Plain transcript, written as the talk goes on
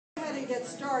get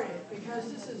started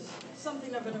because this is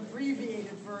something of an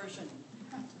abbreviated version.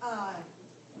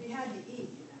 We had to eat,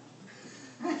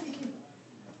 you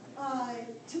know.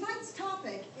 Tonight's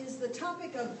topic is the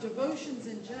topic of devotions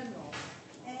in general,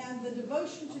 and the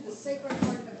devotion to the Sacred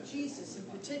Heart of Jesus in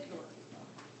particular.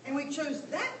 And we chose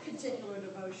that particular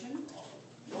devotion.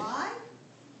 Why?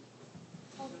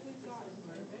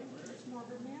 It's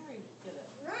Margaret Mary did it.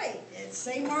 Right. It's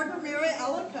St. Margaret Mary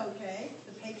Alacoque,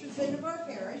 the patron saint of our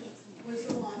parish, was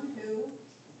the one who,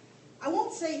 I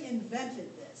won't say invented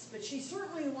this, but she's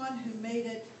certainly the one who made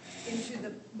it into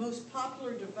the most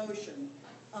popular devotion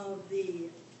of the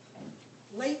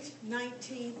late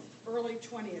 19th, early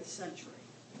 20th century.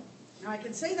 Now I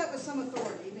can say that with some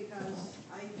authority because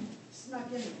I snuck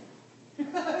in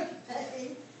there.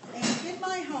 Okay? And in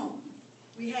my home,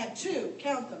 we had two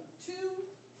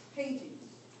paintings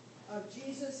of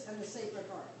Jesus and the Sacred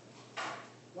Heart.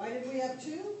 Why did we have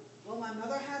two? Well, my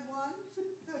mother had one,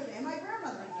 okay, and my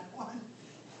grandmother had one.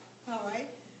 All right,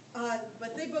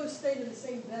 but they both stayed in the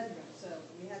same bedroom, so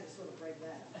we had to sort of break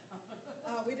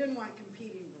that. We didn't want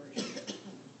competing versions.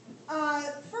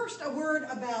 First, a word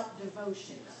about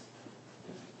devotions.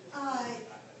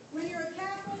 When you're a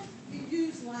Catholic, you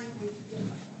use language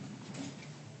differently.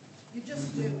 You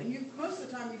just do, and most of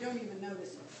the time you don't even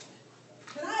notice it.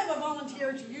 Can I have a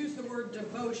volunteer to use the word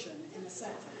devotion in a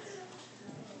sentence?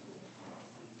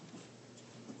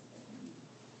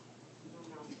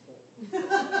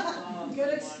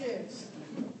 Good excuse.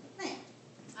 Now,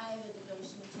 I have a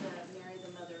devotion to Mary,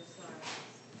 the Mother of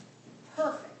Sorrows.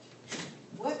 perfect.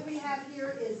 What we have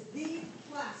here is the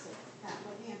classic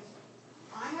Catholic answer.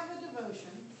 I have a devotion,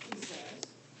 he says,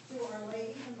 to Our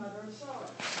Lady, the Mother of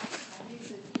Sorrows. I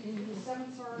use it the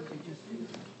seven sorrows you just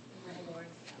used. My Lord.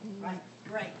 Right,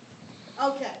 great.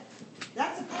 Okay,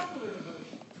 that's a popular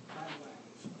devotion, by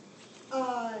the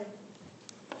way.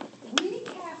 We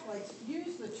Catholics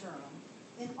use the term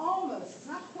in almost, it's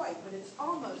not quite, but it's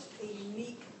almost a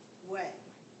unique way.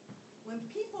 When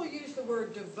people use the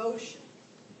word devotion,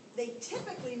 they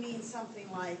typically mean something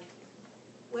like,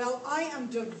 well, I am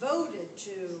devoted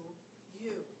to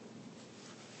you.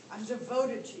 I'm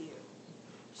devoted to you.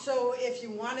 So if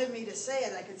you wanted me to say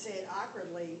it, I could say it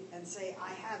awkwardly and say,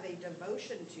 I have a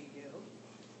devotion to you.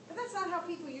 But that's not how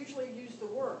people usually use the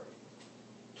word.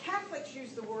 Catholics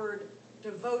use the word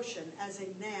devotion as a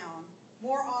noun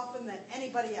more often than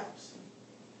anybody else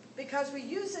because we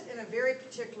use it in a very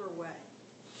particular way.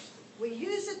 We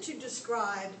use it to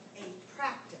describe a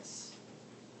practice,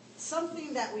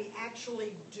 something that we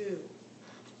actually do.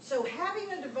 So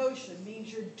having a devotion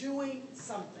means you're doing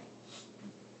something.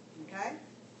 Okay?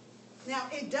 Now,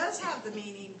 it does have the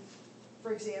meaning,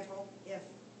 for example, if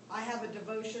I have a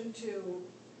devotion to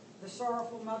the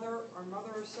Sorrowful Mother or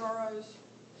Mother of Sorrows,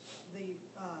 the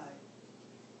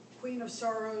Queen of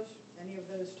Sorrows, any of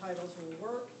those titles will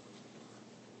work.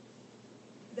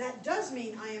 That does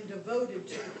mean I am devoted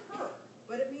to her,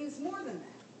 but it means more than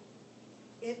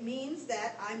that. It means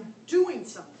that I'm doing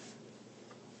something.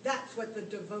 That's what the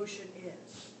devotion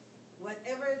is.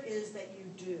 Whatever it is that you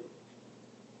do.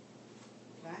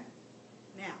 Okay?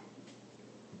 Now,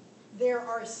 there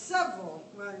are several,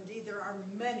 well indeed there are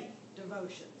many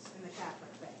devotions in the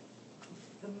Catholic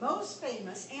faith. The most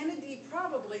famous, and indeed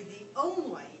probably the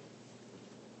only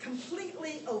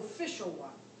completely official one,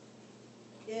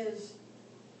 is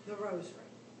the Rosary.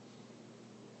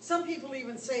 Some people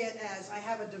even say it as, I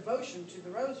have a devotion to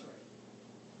the Rosary.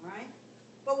 Right?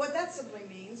 But what that simply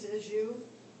means is you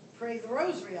pray the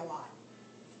Rosary a lot.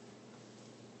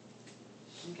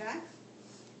 Okay?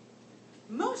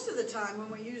 Most of the time when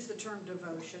we use the term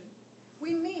devotion,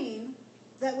 we mean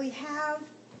that we have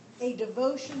a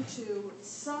devotion to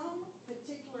some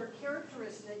particular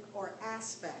characteristic or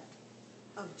aspect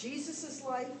of Jesus'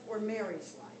 life or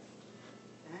Mary's life.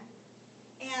 Okay?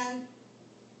 And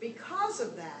because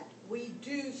of that, we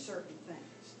do certain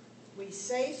things. We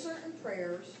say certain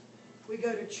prayers, we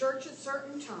go to church at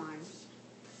certain times,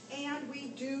 and we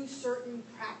do certain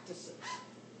practices.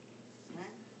 Okay?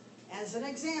 As an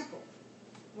example,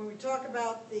 when we talk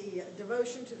about the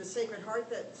devotion to the Sacred Heart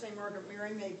that St. Margaret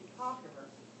Mary made popular,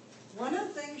 one of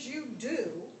the things you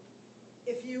do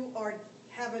if you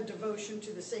have a devotion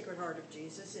to the Sacred Heart of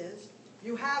Jesus is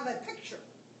you have a picture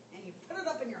and you put it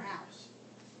up in your house.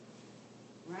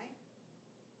 Right?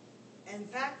 In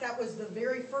fact, that was the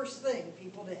very first thing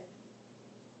people did.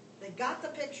 They got the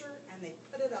picture and they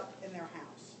put it up in their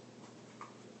house.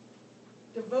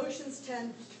 Devotions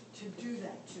tend to do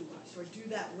that to us or do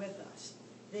that with us.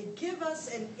 They give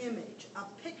us an image, a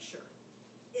picture.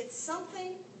 It's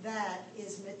something that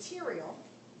is material,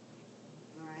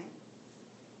 all right?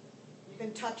 You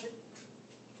can touch it,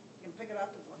 you can pick it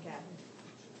up and look at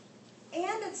it.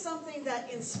 And it's something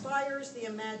that inspires the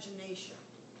imagination,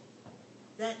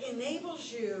 that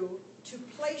enables you to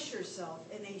place yourself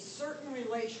in a certain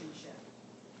relationship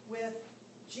with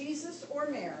Jesus or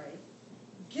Mary,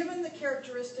 given the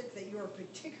characteristic that you are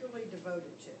particularly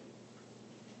devoted to.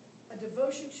 A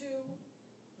devotion to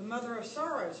the Mother of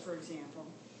Sorrows, for example,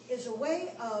 is a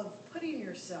way of putting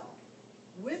yourself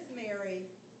with Mary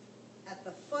at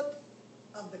the foot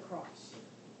of the cross.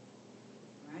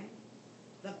 Right?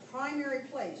 The primary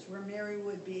place where Mary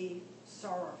would be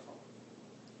sorrowful.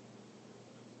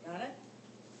 Got it?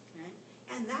 Okay?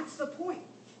 And that's the point.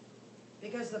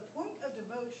 Because the point of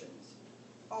devotions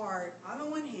are, on the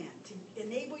one hand, to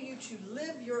enable you to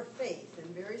live your faith in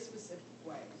very specific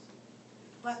ways,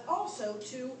 but also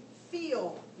to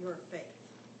feel your faith.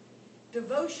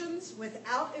 Devotions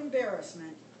without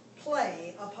embarrassment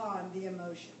play upon the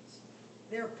emotions.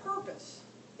 Their purpose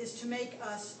is to make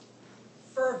us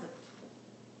fervent,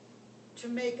 to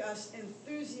make us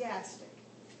enthusiastic,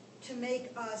 to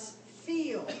make us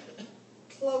feel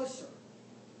closer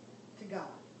to God.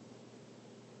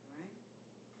 All right?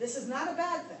 This is not a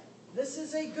bad thing. This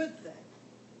is a good thing.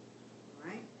 All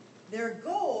right? Their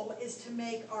goal is to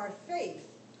make our faith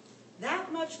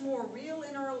that much more real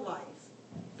in our life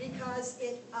because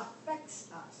it affects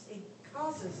us. It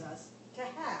causes us to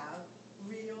have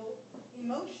real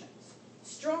emotions,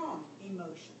 strong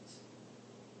emotions.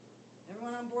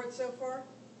 Everyone on board so far?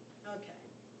 Okay.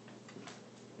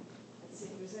 Let's see.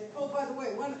 Oh, by the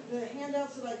way, one of the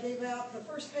handouts that I gave out, the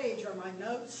first page are my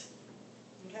notes.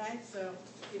 Okay, so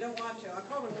if you don't want to, I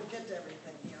probably won't get to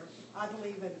everything here. I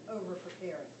believe in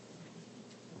over-preparing.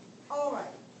 All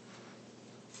right.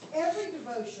 Every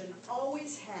devotion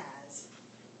always has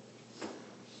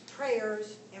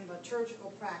prayers and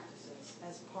liturgical practices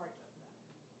as part of them.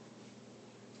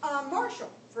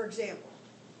 Marshall, for example,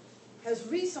 has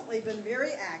recently been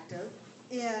very active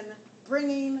in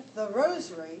bringing the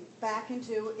rosary back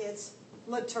into its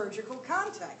liturgical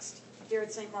context here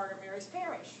at St. Margaret Mary's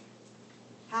Parish.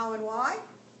 How and why?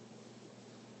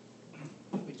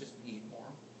 We just need more.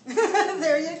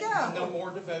 There you go. No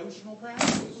more devotional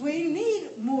practices. We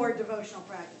need more devotional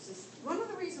practices. One of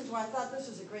the reasons why I thought this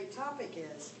was a great topic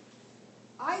is,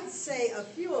 I'd say a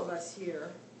few of us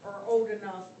here are old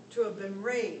enough to have been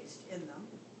raised in them,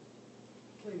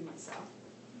 including myself.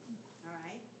 All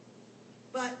right?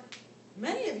 But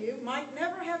many of you might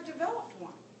never have developed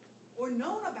one, or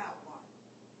known about one,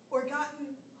 or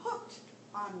gotten hooked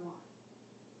on one.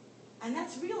 And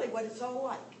that's really what it's all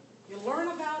like. You learn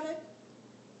about it,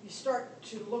 you start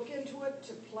to look into it,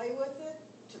 to play with it,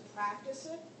 to practice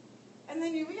it, and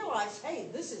then you realize, hey,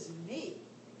 this is me.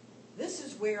 This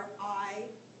is where I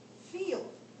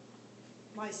feel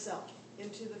myself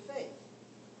into the faith.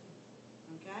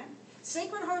 Okay?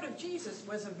 Sacred Heart of Jesus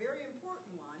was a very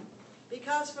important one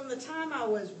because from the time I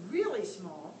was really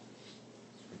small,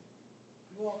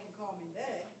 you all can call me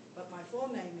Meg, but my full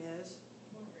name is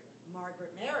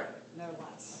Margaret Mary, no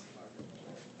less.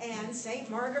 And St.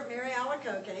 Margaret Mary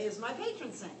Alacoque is my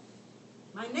patron saint,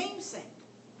 my namesake.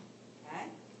 Okay?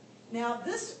 Now,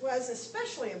 this was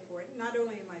especially important, not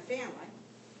only in my family,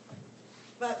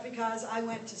 but because I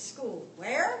went to school.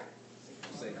 Where?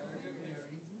 St. Margaret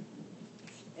Mary.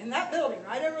 In that building,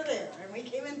 right over there. And we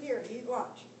came in here to eat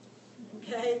lunch.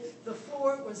 Okay? The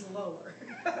floor was lower.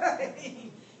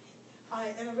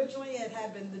 And originally it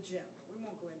had been the gym. But we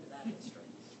won't go into that history.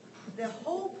 The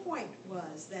whole point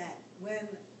was that when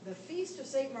the Feast of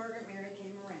St. Margaret Mary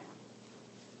came around,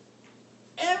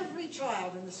 every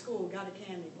child in the school got a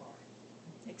candy bar,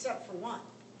 except for one.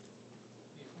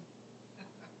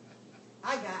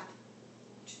 I got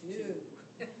 2.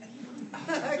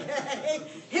 Okay?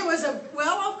 It was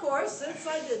well, of course, since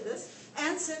I did this,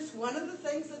 and since one of the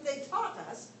things that they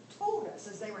told us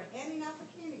as they were handing out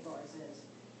the candy bars is,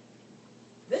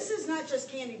 this is not just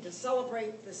candy to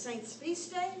celebrate the saint's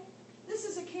feast day. This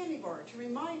is a candy bar to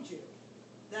remind you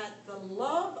that the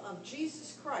love of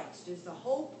Jesus Christ is the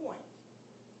whole point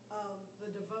of the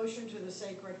devotion to the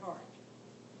Sacred Heart.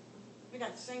 We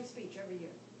got the same speech every year.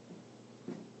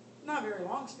 Not a very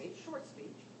long speech, short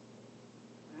speech.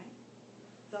 Right?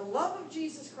 The love of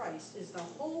Jesus Christ is the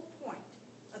whole point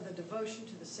of the devotion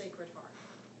to the Sacred Heart.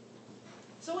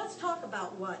 So let's talk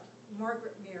about what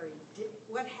Margaret Mary did,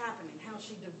 what happened and how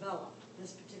she developed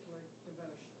this particular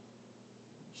devotion.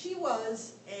 She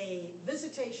was a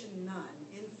visitation nun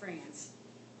in France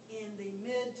in the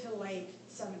mid to late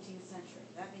 17th century.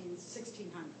 That means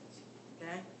 1600s.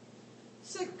 Okay?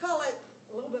 So call it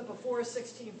a little bit before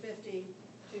 1650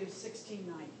 to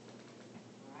 1690.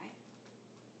 All right?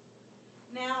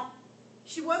 Now,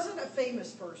 she wasn't a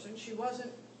famous person. She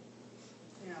wasn't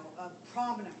a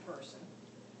prominent person.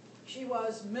 She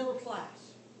was middle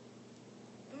class.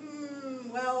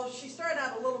 Well, she started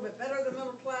out a little bit better than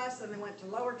middle class, then they went to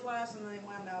lower class, and then they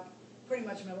wound up pretty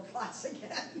much middle class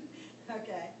again.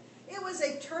 Okay. It was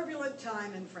a turbulent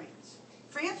time in France.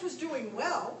 France was doing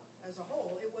well as a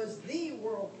whole. It was the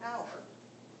world power.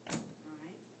 All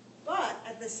right. But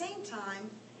at the same time,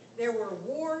 there were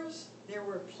wars, there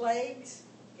were plagues.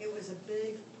 It was a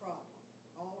big problem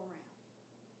all around.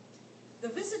 The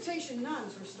visitation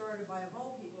nuns were started by, of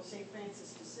all people, St.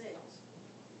 Francis de Sales.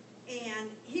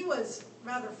 And he was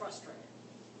rather frustrated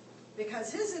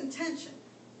because his intention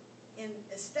in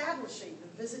establishing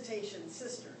the visitation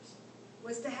sisters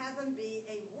was to have them be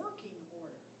a working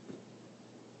order,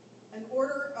 an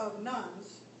order of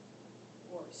nuns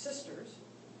or sisters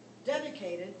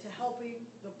dedicated to helping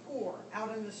the poor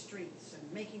out in the streets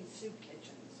and making soup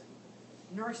kitchens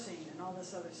and nursing and all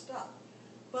this other stuff.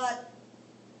 But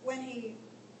when he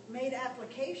made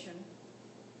application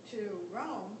to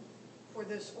Rome for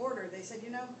this order, they said,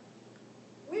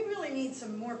 we really need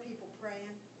some more people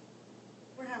praying.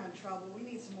 We're having trouble. We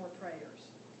need some more prayers.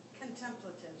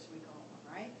 Contemplatives, we call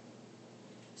them, right?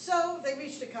 So they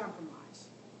reached a compromise.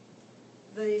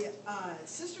 The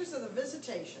Sisters of the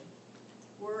Visitation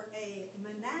were a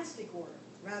monastic order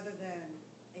rather than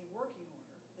a working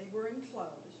order. They were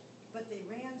enclosed, but they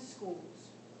ran schools.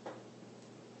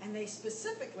 And they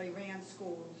specifically ran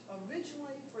schools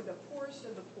originally for the poorest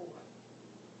of the poor.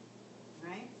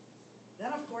 Right?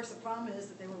 Then, of course, the problem is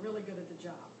that they were really good at the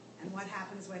job. And what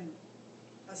happens when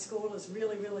a school is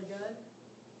really, really good?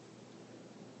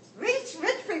 Rich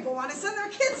people want to send their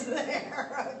kids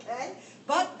there, okay?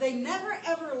 But they never,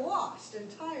 ever lost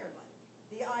entirely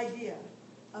the idea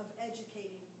of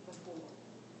educating the poor.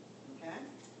 Okay?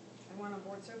 Everyone on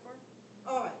board so far?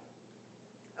 All right.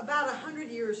 About 100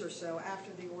 years or so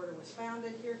after the order was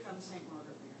founded, here comes St.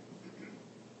 Margaret Mary.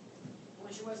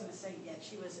 Well, she wasn't a saint yet.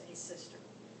 She was a sister.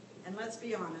 And let's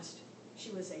be honest,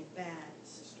 she was a bad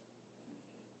sister.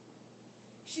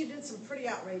 She did some pretty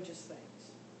outrageous things.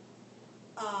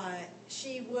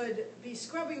 She would be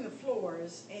scrubbing the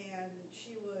floors, and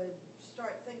she would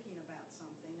start thinking about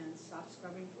something and stop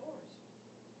scrubbing floors.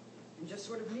 And just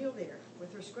sort of kneel there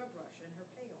with her scrub brush and her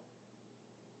pail.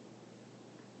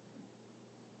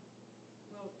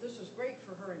 Well, this was great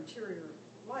for her interior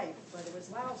life, but it was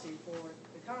lousy for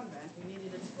the convent who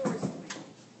needed its floors cleaned.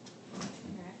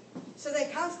 Okay. So they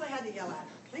constantly had to yell at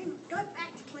her, go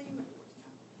back to cleaning the floors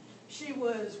now. She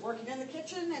was working in the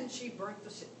kitchen and she burnt the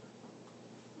soup.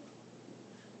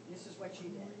 This is what she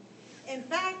did. In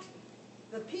fact,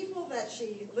 the people that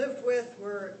she lived with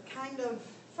were kind of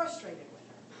frustrated with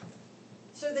her.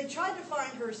 So they tried to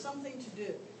find her something to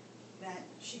do that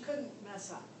she couldn't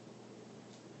mess up.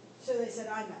 So they said,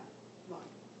 I know, look,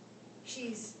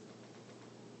 she's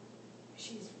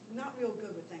not real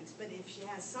good with things, but if she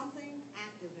has something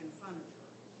active in front of her,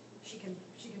 she can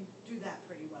do that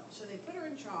pretty well. So they put her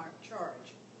in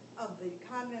charge of the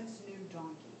convent's new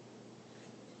donkey.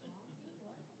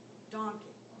 Donkey.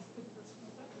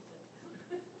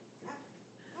 Yeah.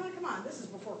 Oh, come on, this is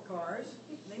before cars.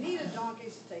 They needed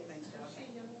donkeys to take things down.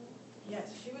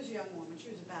 Yes, she was a young woman. She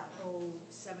was about,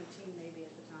 17 maybe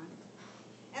at the time.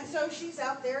 And so she's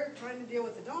out there trying to deal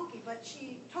with the donkey, but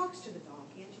she talks to the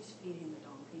donkey, and she's feeding the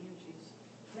donkey, and she's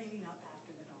cleaning up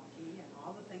after the donkey, and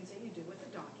all the things that you do with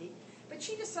the donkey. But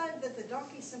she decided that the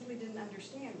donkey simply didn't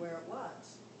understand where it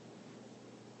was,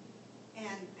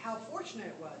 and how fortunate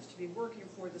it was to be working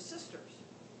for the sisters.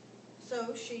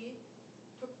 So she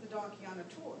took the donkey on a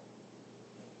tour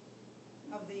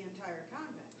of the entire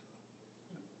convent,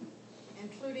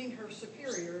 including her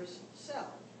superior's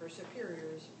cell, her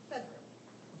superior's bedroom.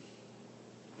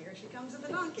 Here she comes with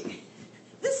the donkey.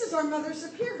 This is our Mother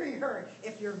Superior.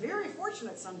 If you're very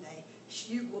fortunate someday,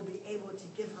 you will be able to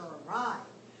give her a ride.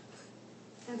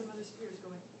 And the Mother Superior is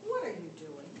going, what are you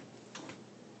doing?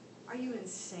 Are you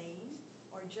insane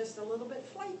or just a little bit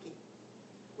flaky?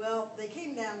 Well, they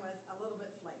came down with a little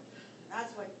bit flaky.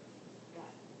 That's what got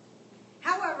it.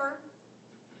 However,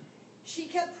 she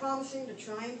kept promising to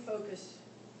try and focus.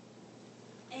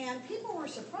 And people were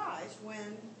surprised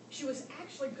when she was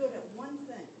actually good at one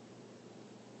thing.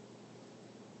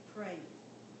 Praying.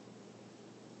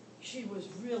 She was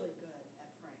really good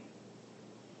at praying.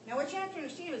 Now what you have to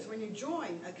understand is when you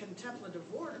join a contemplative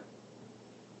order,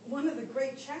 one of the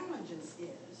great challenges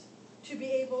is to be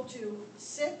able to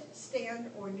sit,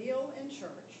 stand, or kneel in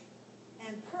church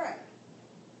and pray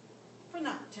for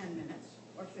not 10 minutes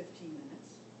or 15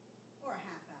 minutes or a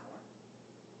half hour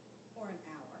or an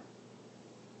hour,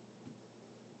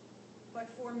 but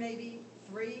for maybe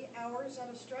 3 hours at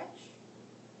a stretch.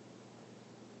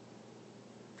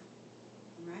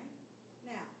 Right?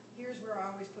 Now, here's where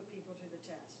I always put people to the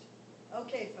test.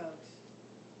 Okay, folks,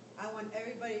 I want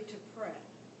everybody to pray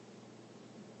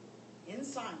in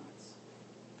silence.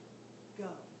 Go.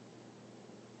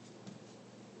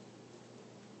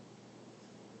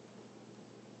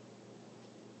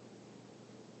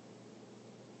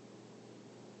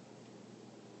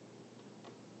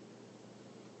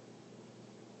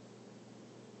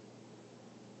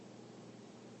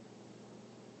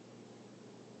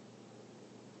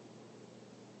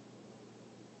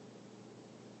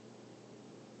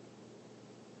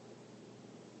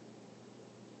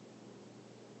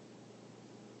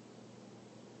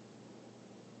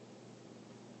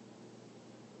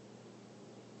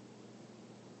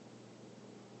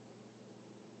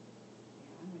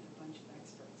 I'm with a bunch of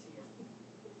experts here.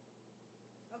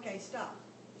 Okay, stop.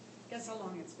 Guess how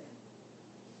long it's been?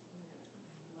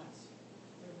 Less.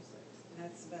 36.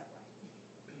 That's about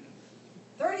right.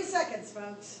 30 seconds,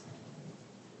 folks.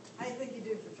 I think you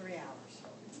do for 3 hours.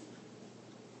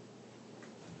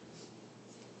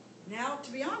 Now,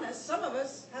 to be honest, some of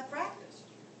us have practiced.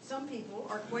 Some people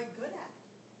are quite good at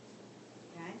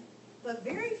it. Okay? But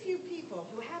very few people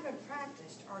who haven't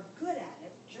practiced are good at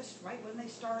it just right when they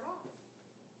start off.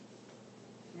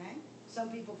 Okay?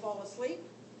 Some people fall asleep.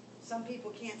 Some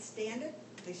people can't stand it.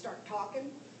 They start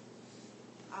talking.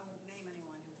 I won't name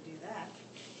anyone who would do that.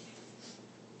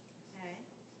 Okay?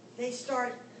 They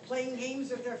start playing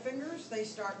games with their fingers. They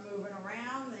start moving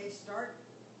around. They start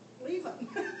leaving.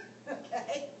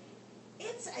 Okay?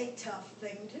 It's a tough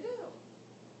thing to do.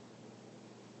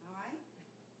 All right?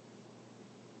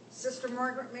 Sister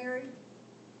Margaret Mary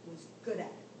was good at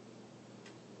it.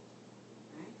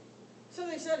 Right? So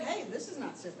they said, hey, this is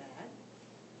not so bad.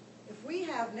 If we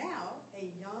have now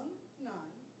a young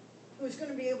nun who is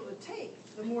going to be able to take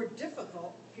the more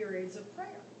difficult periods of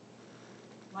prayer,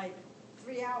 like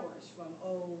 3 hours from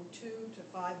 2 to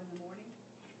 5 in the morning,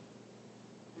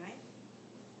 right?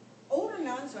 Older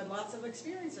nuns who had lots of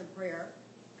experience in prayer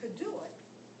could do it,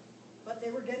 but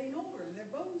they were getting older and their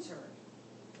bones hurt.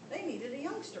 They needed a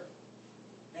youngster.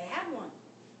 They had one.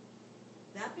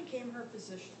 That became her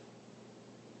position.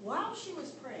 While she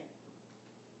was praying,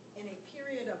 in a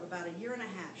period of about 1.5 years,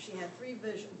 she had 3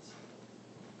 visions.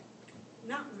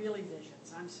 Not really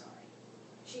visions, I'm sorry.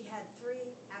 She had 3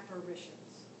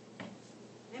 apparitions.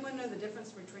 Anyone know the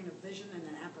difference between a vision and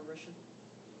an apparition?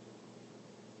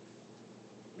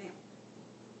 Ma'am.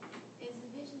 Is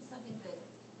a vision something that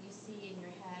you see in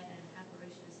your head, and an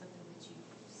apparition is something that you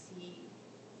see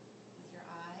with your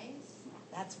eyes?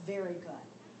 That's very good.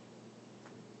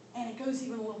 And it goes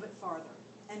even a little bit farther.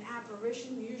 An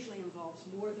apparition usually involves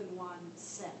more than one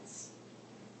sense.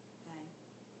 Okay?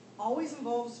 Always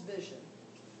involves vision.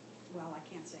 Well, I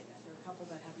can't say that. There are a couple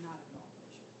that have not involved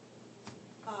vision.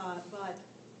 But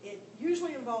it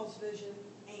usually involves vision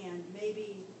and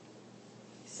maybe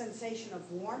sensation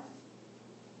of warmth,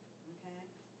 okay,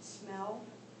 smell,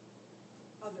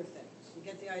 other things. You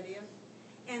get the idea?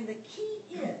 And the key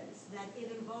is that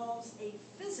it involves a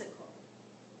physical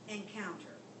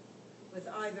encounter with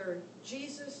either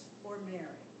Jesus or Mary.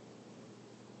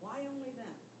 Why only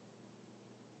them?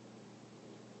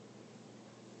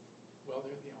 Well,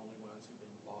 they're the only ones who've been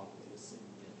bodily ascended.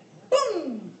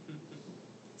 Boom!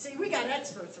 See, we got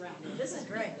experts around here. This is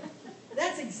great.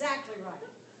 That's exactly right.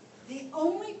 The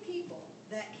only people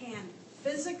that can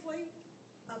physically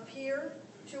appear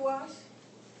to us,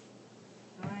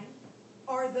 all right,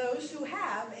 are those who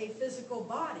have a physical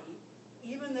body,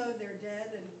 even though they're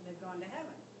dead and they've gone to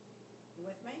heaven. You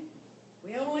with me?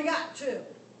 We only got 2.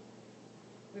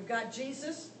 We've got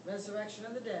Jesus, resurrection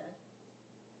of the dead.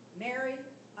 Mary,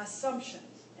 assumption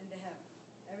into heaven.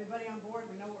 Everybody on board?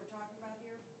 We know what we're talking about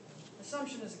here?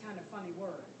 Assumption is a kind of funny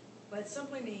word, but it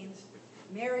simply means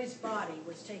Mary's body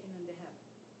was taken into heaven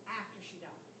after she died.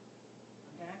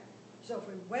 Okay? So if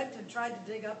we went and tried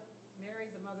to dig up Mary,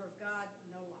 the mother of God,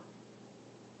 no luck.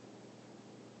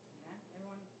 Okay?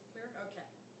 Everyone clear? Okay.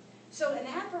 So an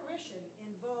apparition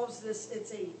involves this,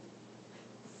 it's a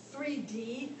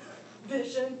 3D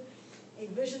vision, a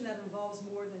vision that involves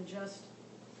more than just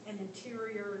an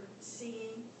interior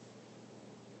seeing.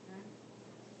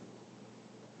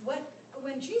 Okay?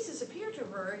 When Jesus appeared to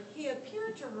her, he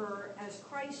appeared to her as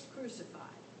Christ crucified.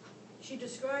 She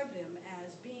described him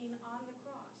as being on the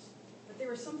cross, but there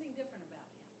was something different about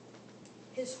him.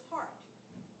 His heart.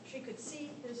 She could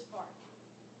see his heart.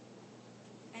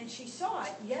 And she saw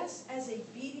it, yes, as a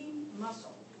beating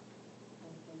muscle.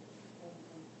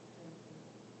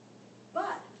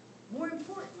 But, more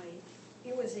importantly,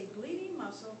 it was a bleeding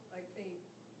muscle, like a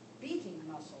beating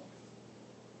muscle,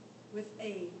 with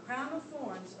a crown of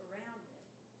thorns around it.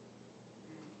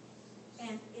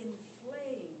 And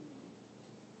inflamed.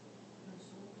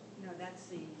 No, that's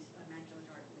the Immaculate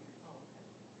Heart of Mary. Oh, okay.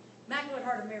 Immaculate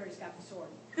Heart of Mary's got the sword.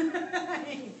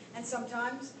 And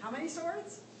sometimes, how many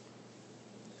swords?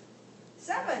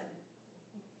 7.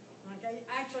 Okay,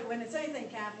 actually, when it's anything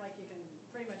Catholic, you can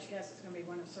pretty much guess it's going to be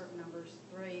one of certain numbers: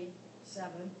 3,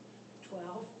 7,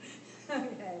 12.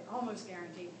 Okay, almost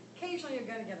guaranteed. Occasionally, you're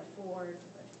going to get a 4,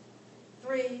 but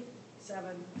 3,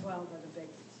 7, 12 are the big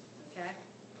ones. Okay,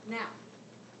 now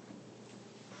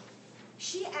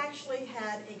she actually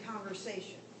had a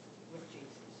conversation with Jesus.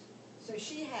 So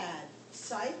she had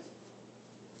sight.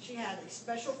 She had a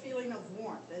special feeling of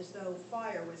warmth, as though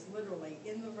fire was literally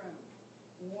in the room,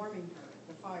 warming her,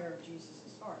 the fire of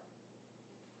Jesus' heart.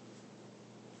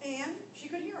 And she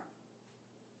could hear him.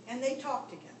 And they talked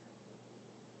together.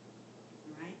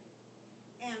 Right?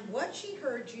 And what she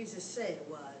heard Jesus say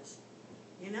was,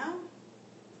 you know,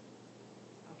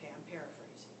 okay, I'm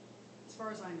paraphrasing. As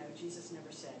far as I know, Jesus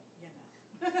never said, you know.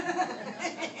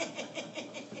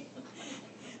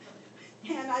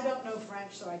 And I don't know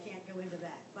French, so I can't go into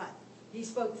that. But he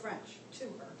spoke French to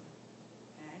her.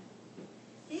 Okay?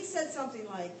 He said something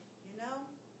like, you know,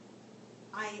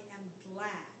 I am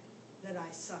glad that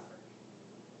I suffered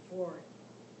for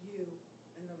you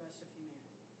and the rest of humanity.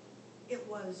 It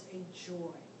was a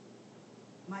joy,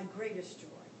 my greatest joy,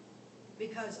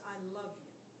 because I love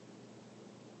you.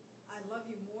 I love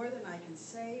you more than I can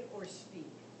say or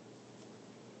speak.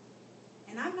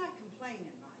 And I'm not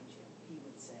complaining, mind you, he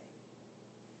would say.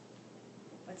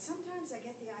 But sometimes I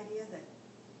get the idea that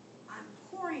I'm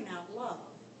pouring out love,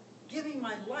 giving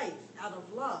my life out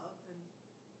of love, and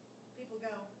people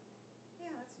go,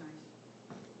 yeah, that's nice.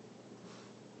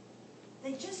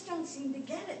 They just don't seem to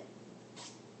get it.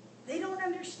 They don't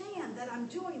understand that I'm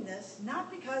doing this not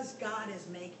because God is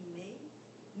making me,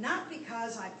 not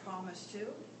because I promised to.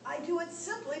 I do it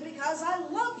simply because I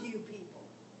love you people.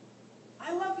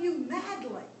 I love you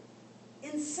madly,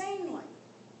 insanely.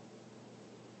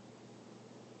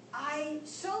 I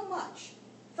so much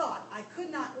thought I could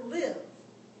not live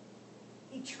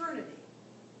eternity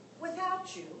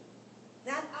without you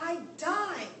that I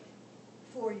died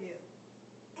for you.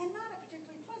 And not a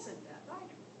particularly pleasant death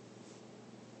either.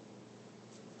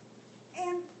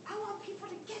 And I want people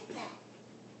to get that.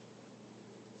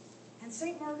 And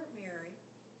St. Margaret Mary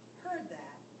heard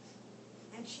that,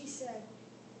 and she said,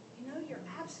 you know, you're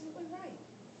absolutely right.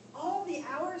 All the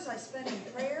hours I spent in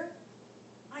prayer,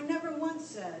 I never once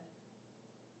said,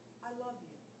 I love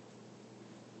you.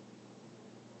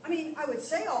 I mean, I would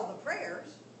say all the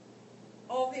prayers,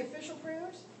 all the official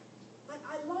prayers, but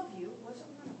I love you wasn't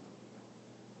one of them.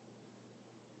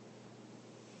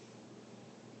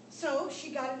 So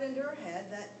she got it into her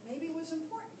head that maybe it was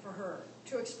important for her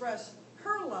to express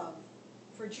her love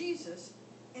for Jesus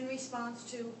in response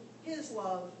to his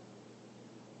love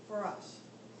for us.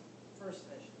 First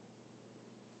vision.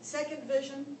 Second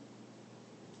vision,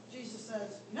 Jesus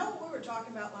says, you know what we were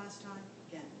talking about last time?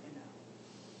 Again, you know.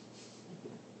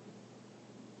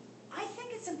 I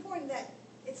think it's important that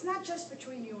it's not just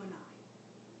between you and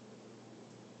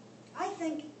I. I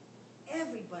think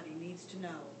everybody needs to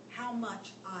know how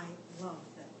much I love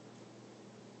them.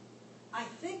 I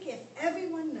think if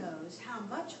everyone knows how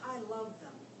much I love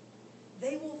them,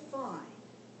 they will find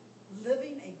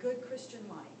living a good Christian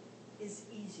life is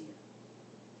easier.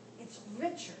 It's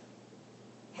richer.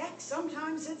 Heck,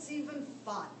 sometimes it's even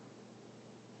fun.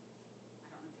 I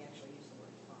don't know if he actually used the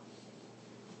word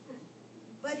fun.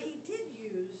 But he did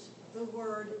use the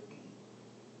word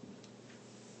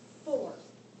for.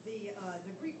 The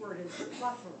Greek word is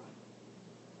plethora.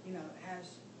 You know, it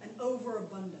has an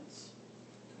overabundance.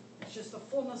 It's just the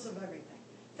fullness of everything.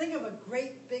 Think of a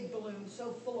great big balloon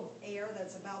so full of air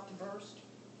that's about to burst.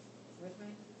 With me?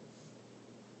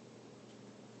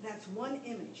 That's one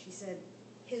image. He said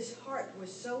his heart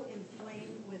was so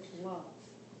inflamed with love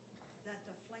that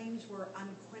the flames were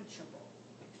unquenchable.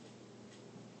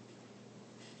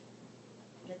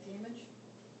 Get the image?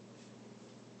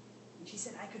 And she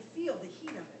said, I could feel the heat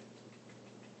of it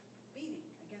beating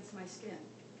against my skin.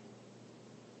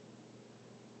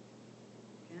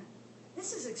 Okay?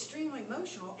 This is extremely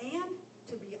emotional, and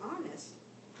to be honest,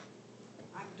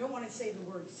 I don't want to say the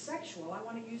word sexual, I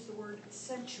want to use the word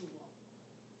sensual.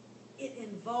 It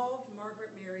involved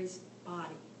Margaret Mary's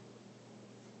body.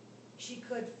 She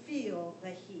could feel the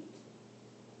heat.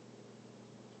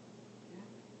 Okay?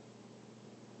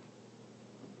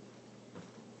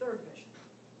 Third vision.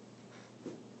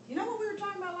 You know what we were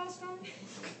talking about last time?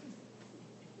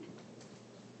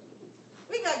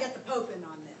 We got to get the Pope in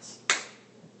on this.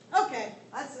 Okay,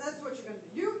 that's what you're going to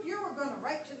do. You were going to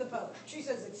write to the Pope. She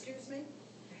says, excuse me?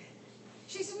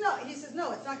 She said, no. He says,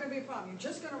 no, it's not going to be a problem. You're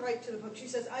just going to write to the Pope. She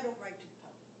says, I don't write to the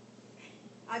Pope.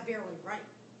 I barely write.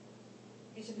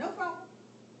 He said, no problem.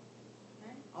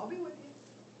 Okay, I'll be with you.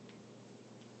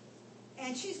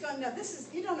 And she's gone, no, this is,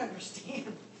 you don't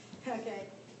understand. Okay.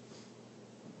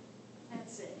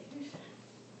 Let's see.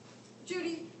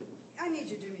 Judy, I need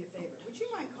you to do me a favor. Would you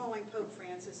mind calling Pope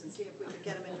Francis and see if we could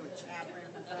get him into a chat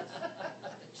room with us?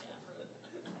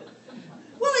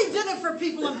 Well, he did it for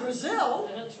people in Brazil.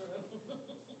 That's true.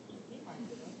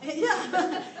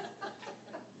 Yeah.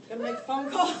 Gonna make a phone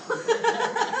call?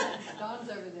 Dawn's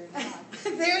over there now.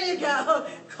 There you go.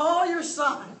 Call your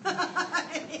son. Tell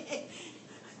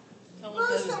him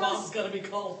that his mom's gonna be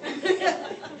called.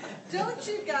 Don't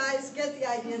you guys get the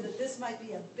idea that this might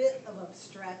be a bit of a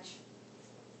stretch?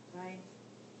 Right?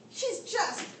 She's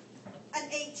just an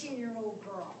 18-year-old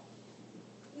girl.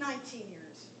 19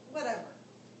 years. Whatever.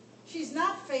 She's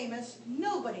not famous.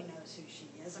 Nobody knows who she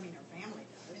is. I mean, her family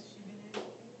does.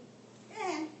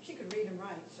 And she could read and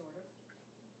write, sort of.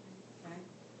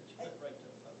 Okay?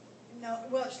 No,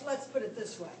 well, let's put it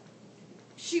this way.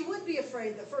 She would be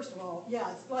afraid that, first of all,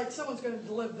 yeah, it's like someone's going to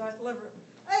deliver,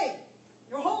 hey,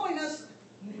 Your Holiness,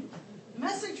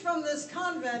 message from this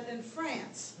convent in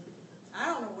France. I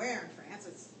don't know where in France.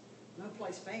 It's no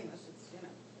place famous. It's,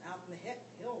 out in the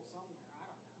hill somewhere. I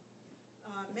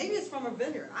don't know. Maybe it's from a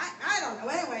vineyard. I don't know.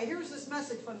 Anyway, here's this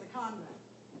message from the convent.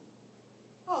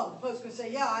 Oh, the Pope's going to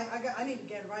say, yeah, I need to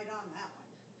get right on that one.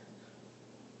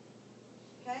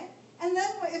 Okay? And then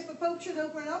if the Pope should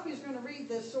open it up, he's going to read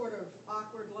this sort of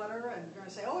awkward letter and going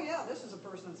to say, oh, yeah, this is a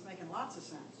person that's making lots of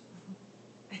sense.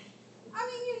 I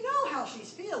mean, you know how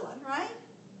she's feeling, right?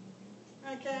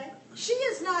 Okay? She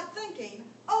is not thinking,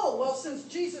 oh, well, since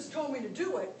Jesus told me to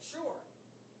do it, sure.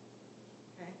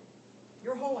 Okay?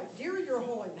 Your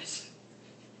Holiness,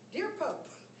 dear Pope.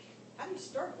 How do you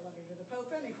start a letter to the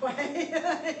Pope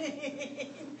anyway?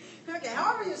 Okay,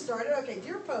 however you start it. Okay,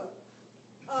 dear Pope,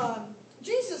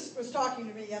 Jesus was talking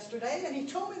to me yesterday, and he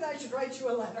told me that I should write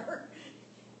you a letter.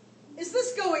 Is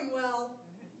this going well?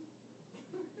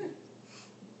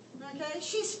 Okay,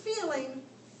 she's feeling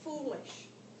foolish.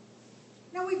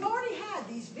 Now, we've already had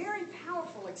these very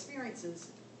powerful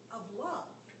experiences of love,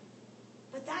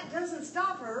 but that doesn't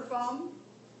stop her from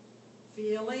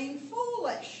feeling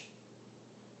foolish.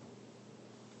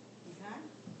 Okay?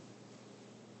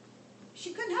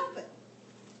 She couldn't help it,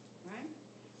 right?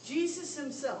 Jesus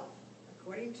himself,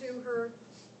 according to her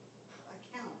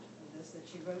account of this that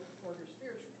she wrote for her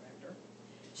spiritual director,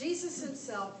 Jesus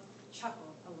himself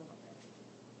chuckled a little bit.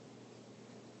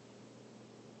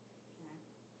 Okay?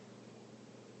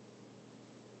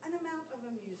 An amount of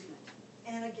amusement.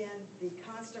 And again, the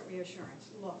constant reassurance.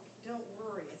 Look, don't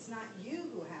worry. It's not you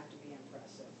who have to be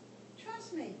impressive.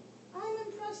 Trust me, I'm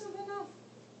impressive enough.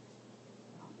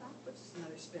 Well, that puts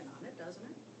another spin on it, doesn't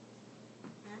it?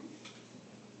 Okay?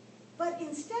 But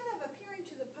instead of appearing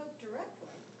to the Pope directly,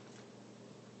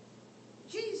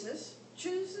 Jesus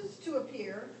chooses to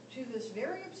appear to this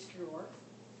very obscure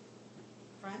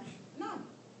French nun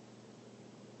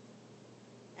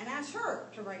and asks her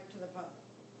to write to the Pope.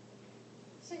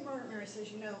 St. Margaret Mary says,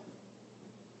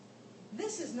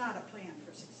 this is not a plan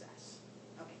for success.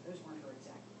 Okay, those weren't her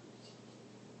exact words.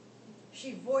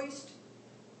 She voiced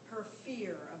her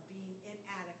fear of being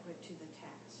inadequate to the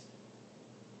task.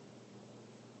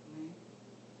 Okay?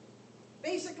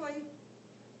 Basically,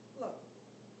 look,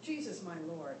 Jesus, my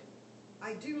Lord,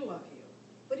 I do love you.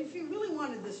 But if you really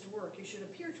wanted this to work, you should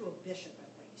appear to a bishop at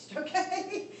least,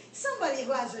 okay? Somebody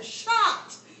who has a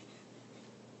shot.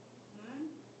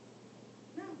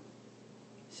 No.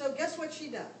 So guess what she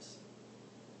does?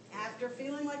 After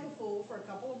feeling like a fool for a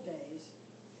couple of days,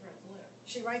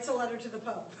 she writes a letter to the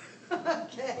Pope.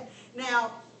 Okay.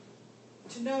 Now,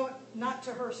 not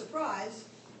to her surprise,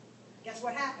 guess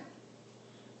what happened?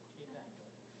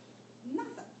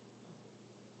 Nothing.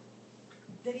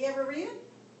 Did he ever read it?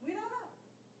 We don't know.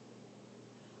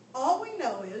 All we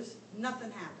know is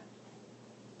nothing happened.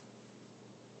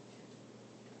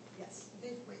 Yes.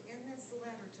 In this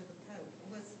letter to the Pope,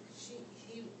 was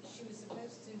she was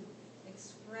supposed to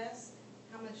express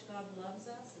how much God loves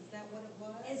us? Is that what it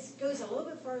was? It goes a little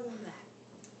bit further than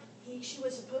that. She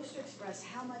was supposed to express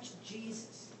how much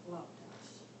Jesus loved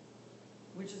us,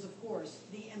 which is, of course,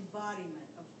 the embodiment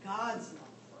of God's love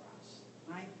for us,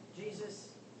 right? Jesus,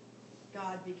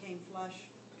 God became flesh,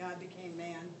 God became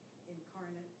man,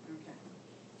 incarnate. Okay.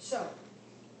 So,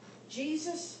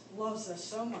 Jesus loves us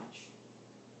so much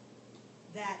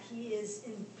that he is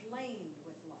inflamed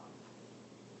with love.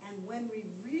 And when we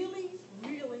really,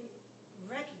 really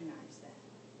recognize that,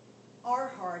 our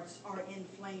hearts are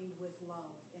inflamed with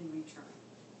love in return.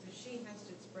 So she has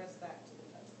to express that to the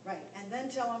and then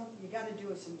tell them you got to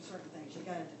do some certain things. You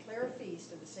got to declare a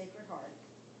feast of the Sacred Heart,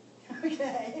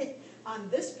 okay, on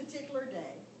this particular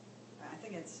day. I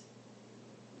think it's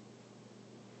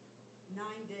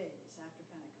 9 days after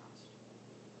Pentecost.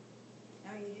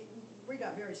 I mean, we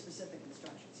got very specific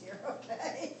instructions here,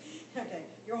 okay? Okay,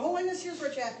 Your Holiness, here's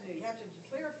what you have to do. You have to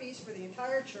declare a feast for the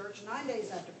entire church 9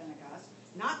 days after Pentecost,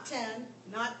 not 10,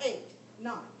 not 8,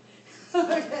 9.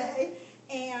 Okay?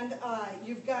 And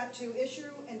you've got to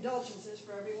issue indulgences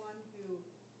for everyone who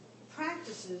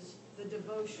practices the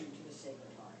devotion to the Sacred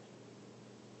Heart.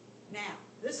 Now,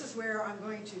 this is where I'm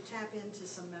going to tap into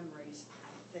some memories,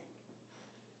 I think.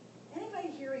 Anybody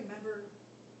here remember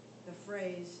the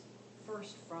phrase,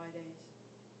 First Fridays?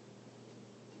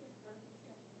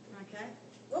 Okay?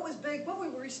 What was big? What were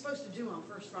we supposed to do on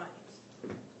First Fridays?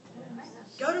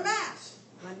 Go to Mass.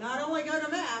 But not only go to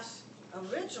Mass,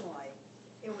 originally,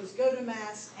 it was go to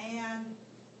Mass and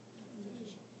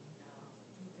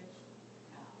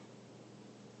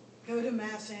go to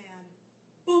Mass and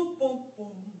boom, boom,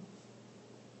 boom,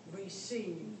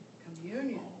 receive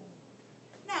communion.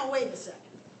 Now, wait a second.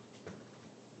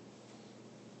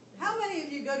 How many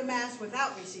of you go to Mass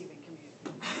without receiving communion?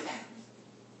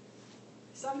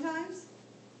 Sometimes?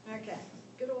 Okay.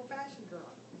 Good old-fashioned girl.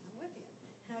 I'm with you.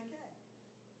 Okay.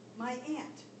 My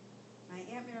Aunt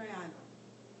Mary Ivor,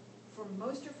 for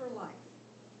most of her life,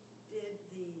 did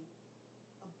the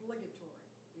obligatory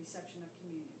reception of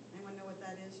communion. Anyone know what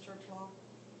that is, church law?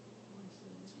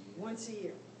 Once a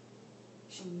year.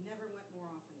 She never went more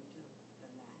often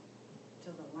than that,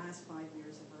 till the last 5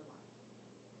 years of her life.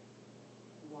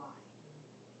 Why?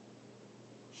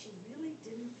 She really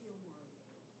didn't feel worthy.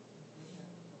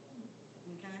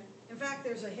 Okay? In fact,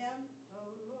 there's a hymn,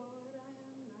 Oh Lord, I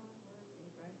am not worthy,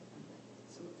 right? Okay.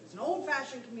 So it's an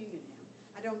old-fashioned communion hymn.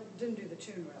 I didn't do the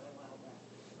tune really well, but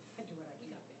I do what I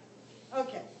can.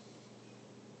 Okay.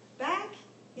 Back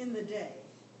in the day,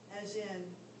 as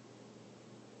in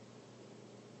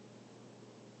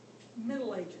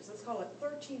Middle Ages, let's call it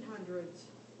 1300s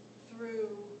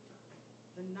through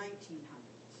the 1900s,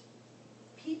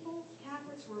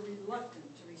 Catholics were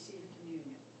reluctant to receive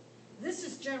communion. This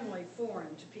is generally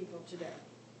foreign to people today,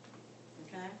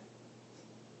 okay?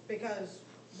 Because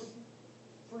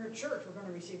we're a church, we're going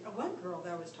to receive. One girl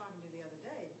that I was talking to the other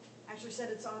day actually said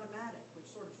it's automatic, which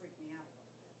sort of freaked me out a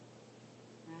little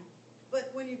bit. Right?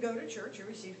 But when you go to church, you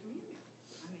receive communion.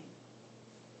 I mean,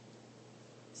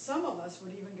 some of us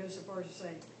would even go so far as to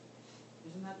say,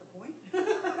 isn't that the point?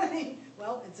 I mean,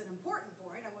 well, it's an important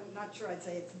point. I'm not sure I'd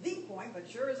say it's the point, but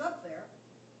sure is up there.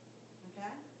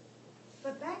 Okay?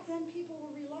 But back then, people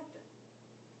were reluctant.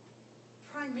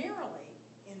 Primarily,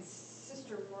 in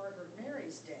Sister Margaret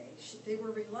Mary's day, they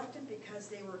were reluctant because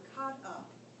they were caught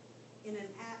up in an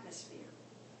atmosphere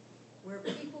where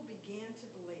people began to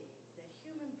believe that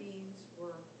human beings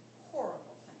were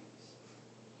horrible things.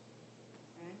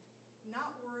 Right?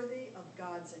 Not worthy of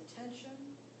God's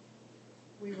attention.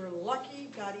 We were lucky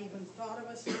God even thought of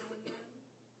us now and then.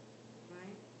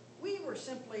 Right? We were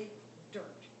simply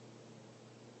dirt.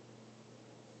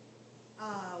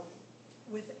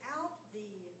 Without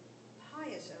the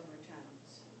pious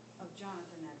overtones of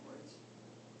Jonathan Edwards,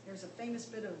 there's a famous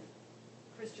bit of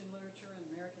Christian literature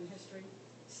in American history,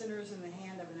 Sinners in the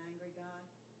Hand of an Angry God.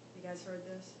 You guys heard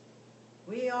this?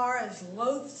 We are as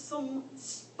loathsome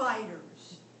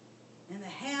spiders in the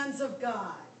hands of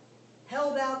God,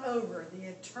 held out over the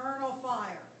eternal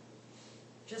fire.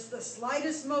 Just the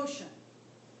slightest motion,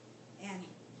 and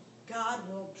God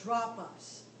will drop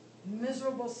us,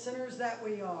 miserable sinners that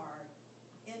we are,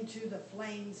 into the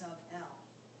flames of hell.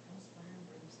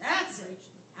 That's it.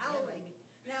 Hallelujah.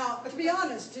 Now, to be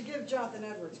honest, to give Jonathan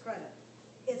Edwards credit,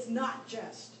 it's not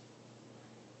just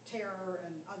terror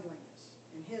and ugliness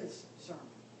in his sermon.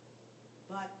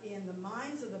 But in the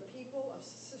minds of the people of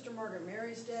Sister Margaret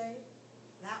Mary's day,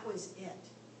 that was it.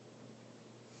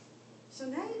 So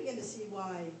now you begin to see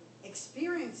why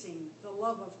experiencing the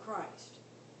love of Christ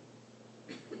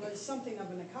was something of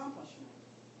an accomplishment.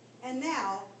 And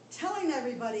now, telling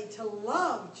everybody to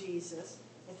love Jesus,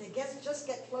 if they just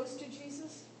get close to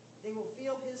Jesus, they will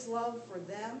feel his love for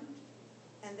them,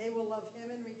 and they will love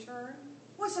him in return,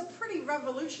 was a pretty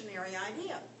revolutionary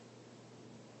idea.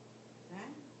 Okay?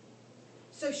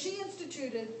 So she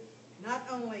instituted not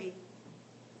only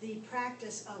the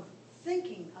practice of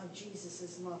thinking of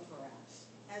Jesus' love for us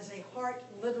as a heart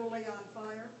literally on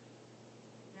fire,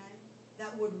 okay,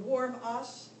 that would warm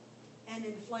us and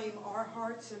inflame our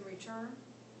hearts in return,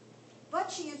 but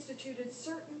she instituted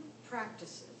certain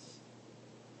practices.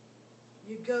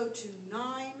 You go to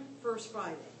 9 First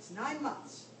Fridays, 9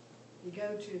 months. You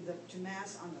go to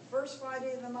Mass on the first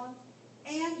Friday of the month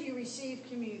And you receive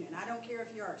communion. I don't care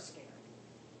if you are scared.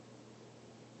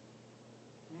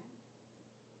 Okay?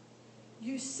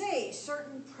 You say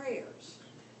certain prayers.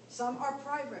 Some are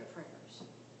private prayers.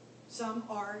 Some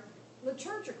are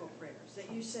liturgical prayers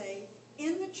that you say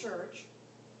in the church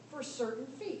for certain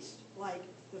feasts, like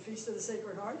the Feast of the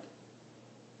Sacred Heart,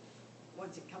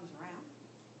 once it comes around.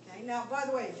 Okay? Now, by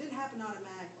the way, it didn't happen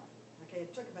automatically. Okay?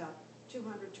 It took about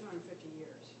 200, 250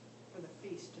 years for the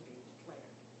feast to be declared.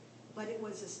 But it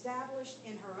was established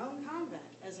in her own convent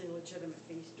as a legitimate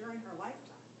feast during her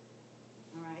lifetime.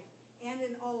 All right? And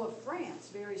in all of France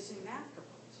very soon afterwards.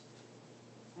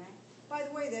 Okay? By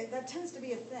the way, that tends to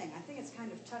be a thing. I think it's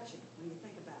kind of touching when you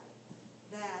think about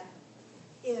it. That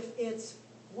if it's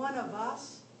one of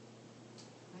us,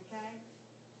 okay,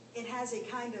 it has a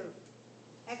kind of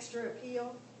extra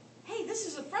appeal. Hey, this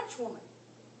is a French woman.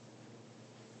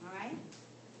 All right?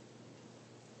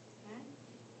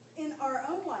 Okay? In our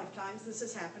own lifetimes, this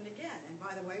has happened again. And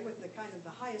by the way, with the kind of the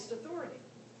highest authority.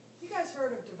 You guys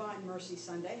heard of Divine Mercy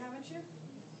Sunday, haven't you?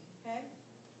 Okay?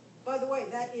 By the way,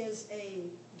 that is a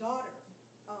daughter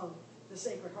of the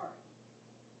Sacred Heart.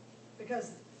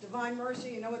 Because Divine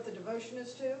Mercy, you know what the devotion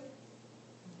is to?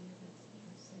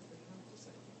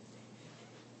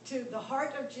 To the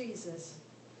heart of Jesus,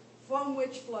 from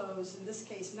which flows, in this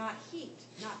case, not heat,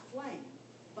 not flame,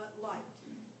 but light.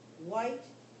 White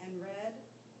and red.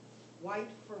 White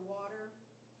for water,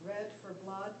 red for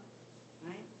blood.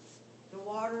 Right? The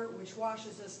water which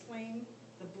washes us clean,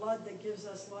 the blood that gives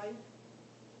us life.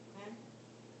 Okay?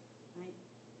 Right?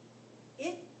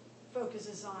 It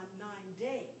focuses on 9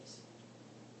 days,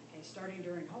 okay, starting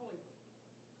during Holy Week.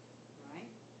 Right?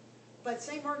 But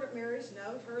St. Margaret Mary's,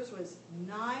 no, hers was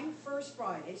 9 First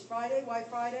Fridays. Friday, why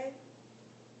Friday?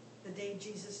 The day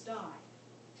Jesus died.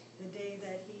 The day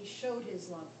that he showed his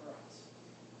love for us.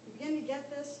 You begin to get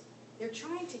this? They're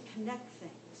trying to connect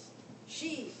things.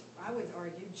 I would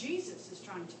argue, Jesus is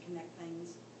trying to connect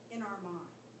things in our mind.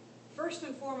 First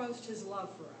and foremost, his love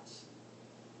for us.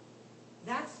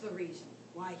 That's the reason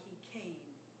why he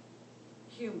came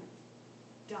human,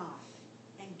 died,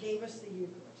 and gave us the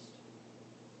Eucharist.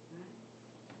 Right?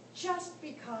 Just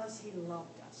because he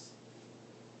loved us.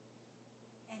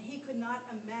 And he could not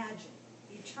imagine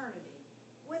eternity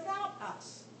without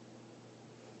us.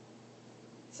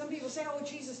 Some people say, oh,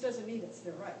 Jesus doesn't need us.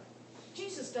 They're right.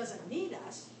 Jesus doesn't need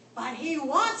us, but he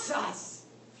wants us.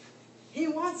 He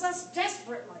wants us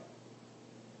desperately.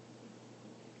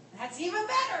 That's even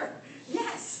better.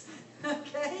 Yes.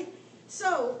 Okay?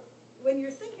 So, when you're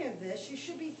thinking of this, you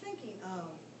should be thinking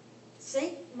of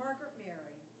St. Margaret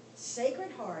Mary,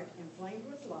 Sacred Heart inflamed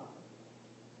with love,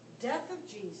 death of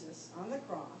Jesus on the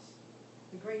cross,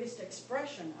 the greatest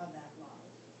expression of that love.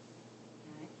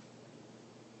 Okay?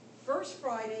 First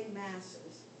Friday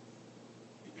Masses,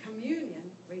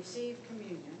 communion, receive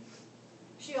communion.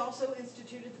 She also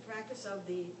instituted the practice of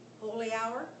the Holy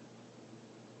Hour,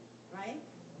 right?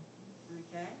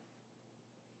 Okay.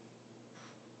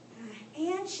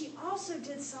 And she also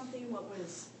did something what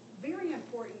was very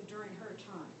important during her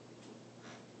time.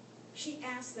 She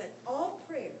asked that all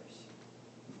prayers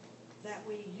that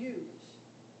we use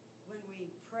when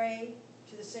we pray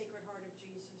to the Sacred Heart of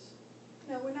Jesus,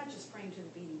 no, we're not just praying to the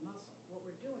beating muscle. What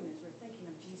we're doing is we're thinking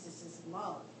of Jesus'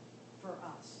 love for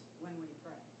us when we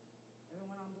pray.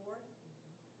 Everyone on board?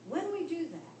 When we do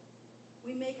that,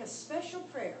 we make a special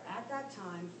prayer at that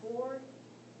time for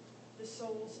the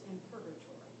souls in purgatory.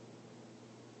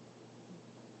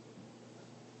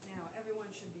 Now,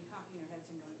 everyone should be cocking their heads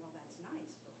and going, well, that's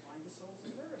nice, but why the souls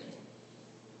in purgatory?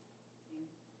 I mean,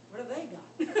 what have they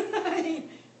got? I mean,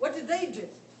 what did they do?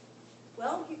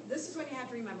 Well, this is what you have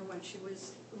to remember when she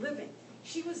was living.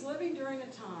 She was living during a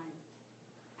time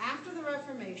after the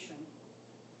Reformation.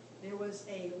 There was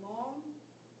a long,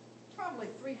 probably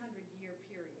 300-year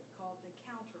period called the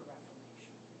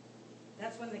Counter-Reformation.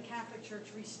 That's when the Catholic Church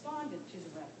responded to the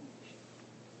Reformation.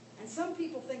 And some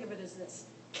people think of it as this: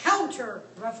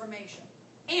 Counter-Reformation,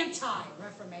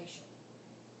 anti-Reformation.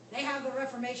 They have the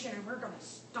Reformation and we're going to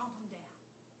stomp them down.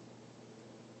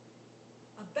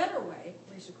 A better way,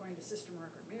 at least according to Sister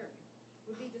Margaret Mary,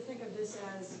 would be to think of this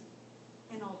as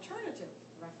an alternative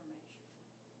Reformation.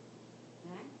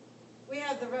 Okay? We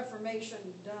have the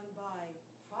Reformation done by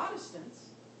Protestants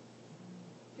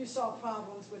who saw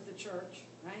problems with the church,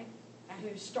 right? And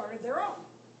who started their own.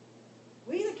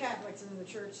 We, the Catholics in the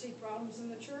church, see problems in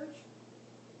the church.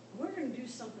 We're going to do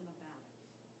something about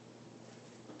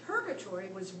it. Purgatory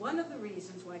was one of the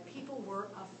reasons why people were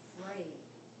afraid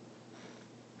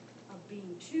of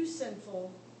being too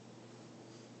sinful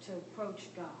to approach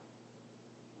God.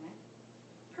 Okay?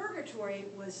 Purgatory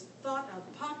was thought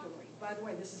of popularly by the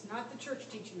way, this is not the church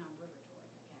teaching on purgatory,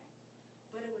 okay?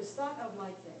 But it was thought of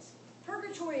like this.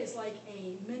 Purgatory is like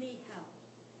a mini hell,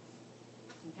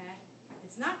 okay?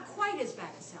 It's not quite as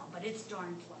bad as hell, but it's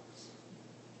darn close.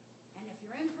 And if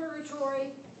you're in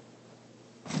purgatory,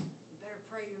 you better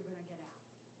pray you're going to get out,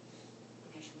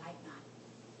 because you might not.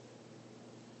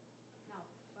 Now,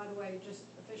 by the way, just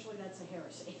officially, that's a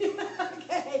heresy.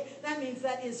 Okay? That means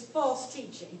that is false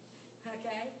teaching.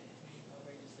 Okay?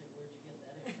 Where'd you get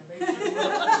that information?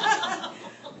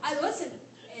 Listen,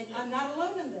 and I'm not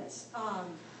alone in this.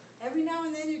 Every now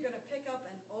and then you're going to pick up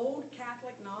an old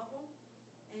Catholic novel,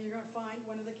 and you're going to find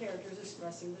one of the characters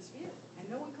expressing this view. And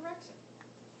no one corrects it.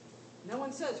 No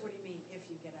one says, what do you mean, if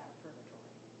you get out of purgatory?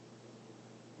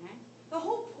 Okay? The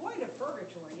whole point of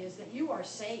purgatory is that you are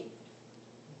saved.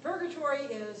 Purgatory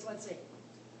is, let's see,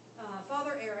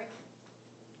 Father Eric,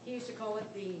 he used to call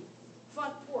it the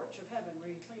front porch of heaven where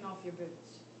you clean off your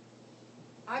boots.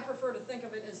 I prefer to think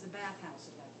of it as the bathhouse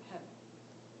of heaven.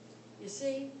 You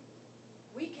see,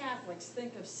 we Catholics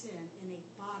think of sin in a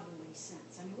bodily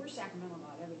sense. I mean, we're sacramental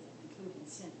about everything, including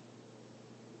sin.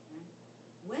 Okay?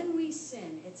 When we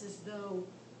sin, it's as though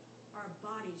our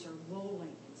bodies are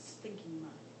rolling in stinking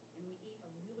mud, and we eat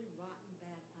a really rotten,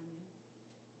 bad onion.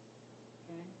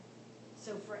 Okay?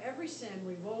 So for every sin,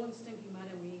 we roll in stinking mud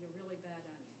and we eat a really bad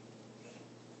onion.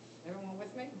 Everyone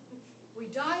with me? We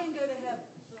die and go to heaven.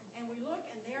 And we look,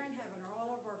 and there in heaven are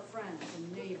all of our friends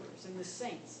and neighbors and the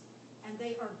saints. And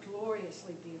they are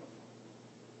gloriously beautiful.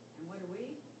 And what are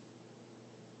we?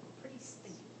 We're pretty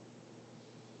stinky.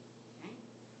 Okay?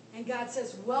 And God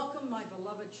says, welcome, my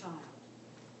beloved child.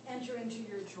 Enter into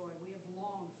your joy. We have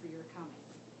longed for your coming.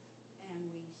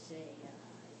 And we say,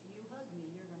 if you hug me,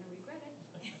 you're going to regret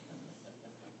it.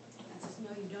 God says, no,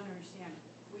 you don't understand.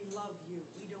 We love you.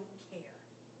 We don't care.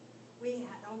 We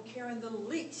don't care in the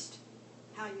least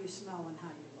how you smell and how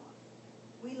you look.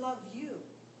 We love you.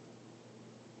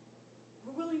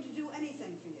 We're willing to do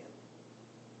anything for you.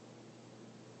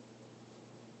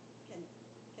 Can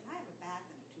I have a bath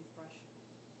and a toothbrush?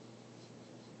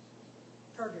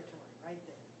 Purgatory, right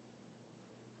there.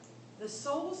 The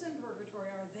souls in purgatory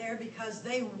are there because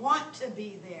they want to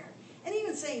be there. And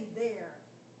even saying there,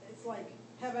 it's like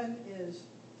heaven is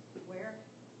where?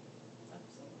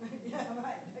 Yeah,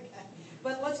 right, okay.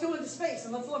 But let's go into space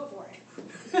and let's look for it.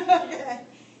 Okay.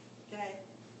 Okay.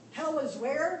 Hell is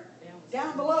where?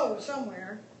 Down below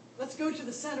somewhere. Let's go to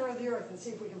the center of the earth and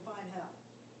see if we can find hell.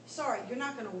 Sorry, you're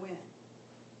not going to win.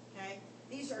 Okay?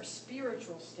 These are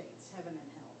spiritual states, heaven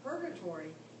and hell. Purgatory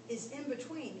is in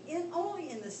between, only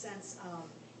in the sense of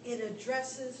it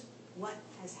addresses what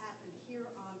has happened here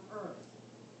on earth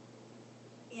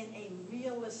in a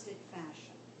realistic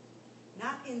fashion.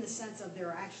 Not in the sense of there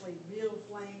are actually real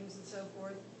flames and so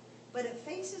forth, but it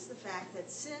faces the fact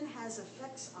that sin has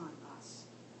effects on us.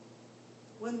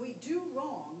 When we do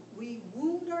wrong, we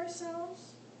wound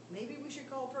ourselves. Maybe we should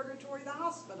call purgatory the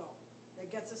hospital that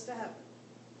gets us to heaven,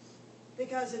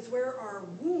 because it's where our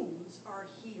wounds are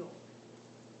healed.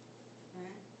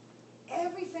 Okay?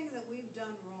 Everything that we've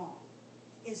done wrong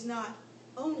is not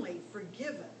only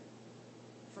forgiven,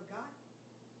 forgotten,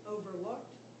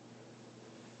 overlooked.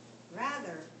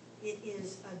 Rather, it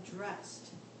is addressed,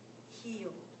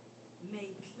 healed,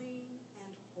 made clean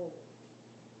and whole.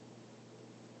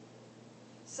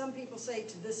 Some people say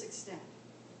to this extent,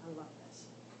 I love this,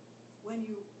 when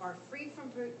you are free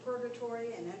from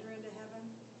purgatory and enter into heaven,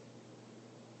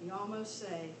 you almost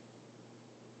say,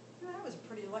 that was a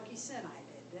pretty lucky sin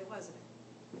I did, wasn't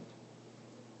it?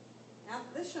 Now,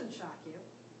 this shouldn't shock you.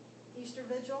 Easter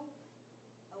Vigil,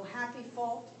 oh happy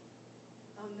fault,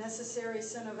 unnecessary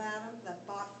sin of Adam that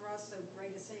bought for us so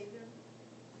great a Savior.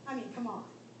 I mean, come on.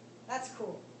 That's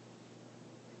cool.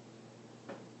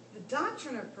 The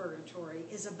doctrine of purgatory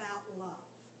is about love.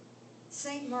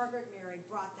 St. Margaret Mary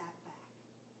brought that back.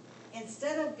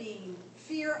 Instead of being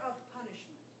fear of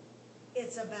punishment,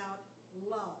 it's about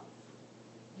love.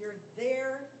 You're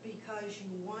there because you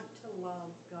want to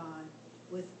love God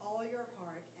with all your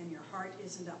heart, and your heart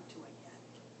isn't up to it yet.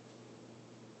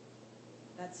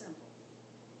 That's simple.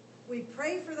 We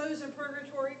pray for those in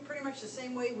purgatory pretty much the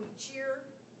same way we cheer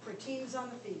for teams on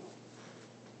the field.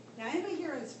 Now, anybody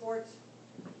here in sports?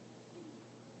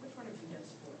 Which one of you does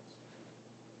sports?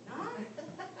 Not?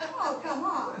 Oh, come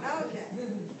on. Okay.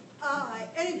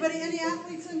 Any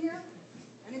athletes in here?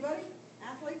 Anybody?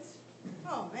 Athletes?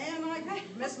 Oh, man, I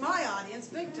missed my audience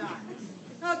big time.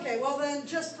 Okay, well then,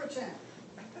 just pretend.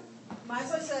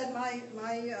 As I said,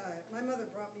 my mother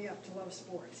brought me up to love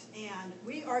sports, and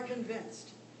we are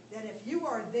convinced that if you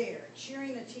are there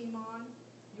cheering a team on,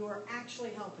 you are actually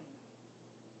helping them.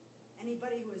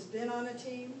 Anybody who has been on a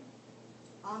team,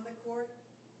 on the court,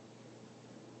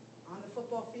 on the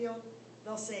football field,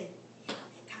 they'll say, yeah,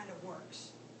 it kind of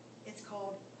works. It's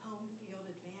called home field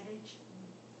advantage.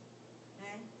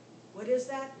 Okay? What is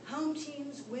that? Home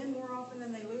teams win more often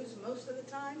than they lose most of the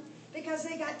time because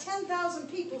they got 10,000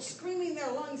 people screaming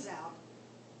their lungs out,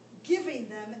 giving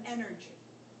them energy.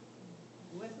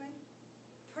 You with me?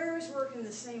 Prayers work in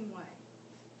the same way.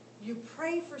 You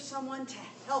pray for someone to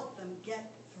help them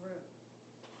get through.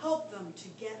 Help them to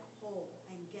get whole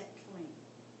and get clean.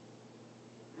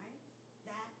 Right?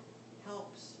 That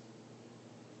helps.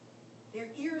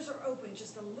 Their ears are open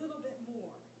just a little bit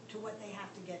more to what they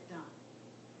have to get done.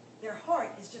 Their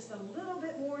heart is just a little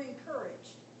bit more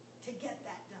encouraged to get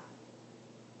that done.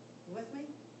 You with me?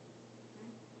 Okay.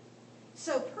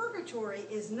 So purgatory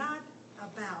is not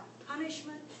about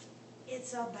punishment,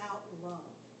 it's about love.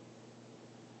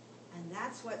 And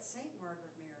that's what St.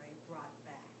 Margaret Mary brought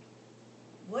back.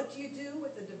 What do you do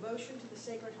with the devotion to the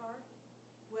Sacred Heart?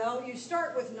 Well, you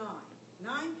start with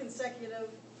 9 consecutive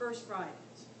First Fridays.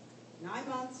 9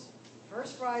 months,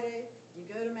 first Friday, you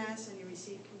go to Mass and you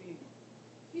receive communion.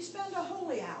 You spend a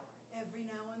holy hour every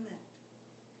now and then.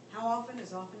 How often?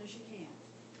 As often as you can.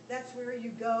 That's where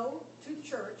you go to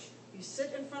church, you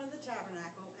sit in front of the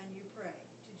tabernacle, and you pray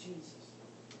to Jesus.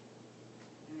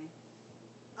 Okay?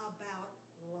 About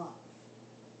love.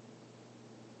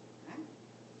 Okay?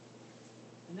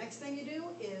 The next thing you do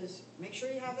is make sure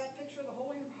you have that picture of the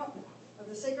Holy Heart, of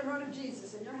the Sacred Heart of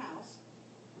Jesus in your house.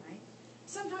 Right?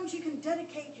 Sometimes you can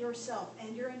dedicate yourself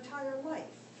and your entire life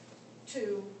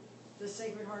to the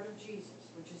Sacred Heart of Jesus,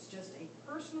 which is just a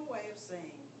personal way of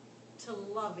saying to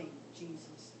loving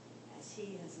Jesus as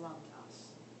he has loved us.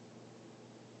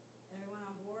 Everyone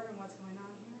on board on what's going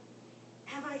on here?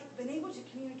 Have I been able to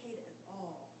communicate at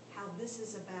all how this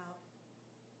is about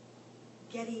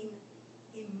getting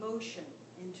emotion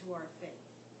into our faith,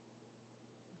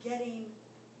 getting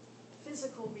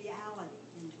physical reality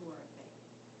into our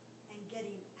faith, and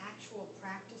getting actual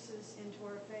practices into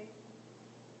our faith?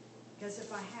 Because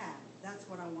if I had, that's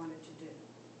what I wanted to do.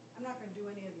 I'm not going to do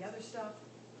any of the other stuff,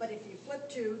 but if you flip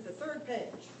to the 3rd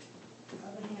page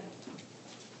of the handout,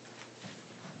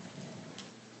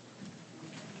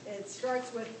 it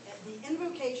starts with the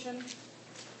invocation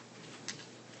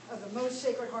of the Most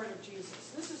Sacred Heart of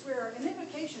Jesus. This is where an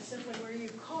invocation is simply where you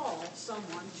call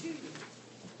someone to you.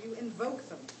 You invoke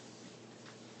them.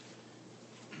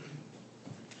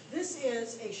 This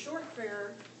is a short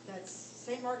prayer that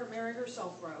St. Margaret Mary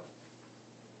herself wrote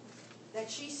that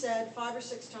she said 5 or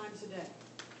 6 times a day.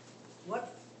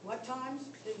 What times?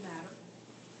 Didn't matter.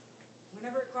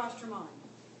 Whenever it crossed her mind.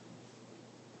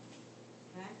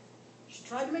 Okay? She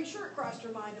tried to make sure it crossed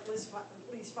her mind at least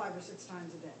 5 or 6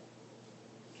 times a day.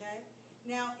 Okay?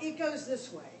 Now, it goes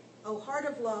this way. O heart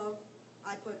of love,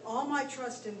 I put all my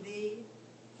trust in thee,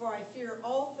 for I fear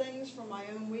all things from my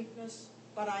own weakness,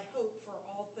 but I hope for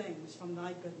all things from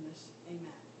thy goodness.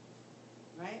 Amen.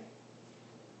 Right?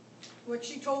 What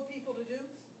she told people to do,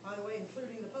 by the way,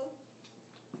 including the Pope,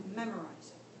 memorize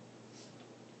it.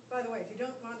 By the way, if you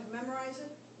don't want to memorize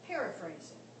it,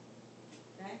 paraphrase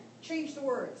it. Okay? Change the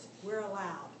words. We're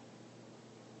allowed.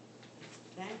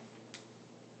 Okay?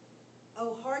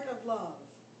 O heart of love,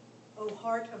 O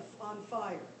heart on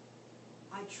fire,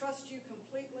 I trust you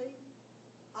completely.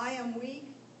 I am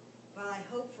weak, but I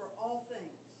hope for all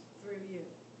things through you.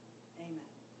 Amen.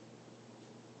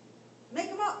 Make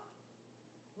them up.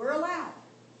 We're allowed.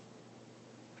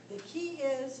 The key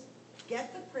is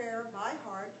get the prayer by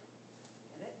heart.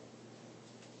 Get it?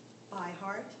 By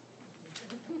heart.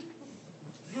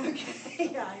 Okay,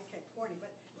 yeah, okay, corny,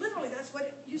 but literally that's what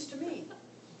it used to mean.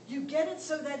 You get it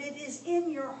so that it is in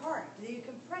your heart, that you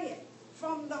can pray it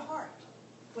from the heart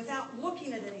without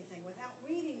looking at anything, without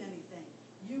reading anything.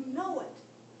 You know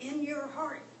it in your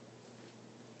heart.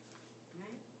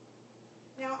 Right?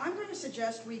 Now, I'm going to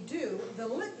suggest we do the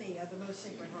litany of the Most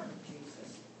Sacred Heart of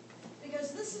Jesus,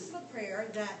 because this is the prayer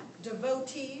that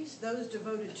devotees, those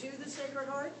devoted to the Sacred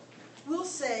Heart, will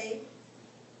say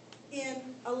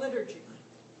in a liturgy,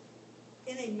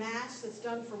 in a Mass that's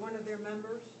done for one of their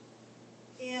members,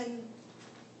 in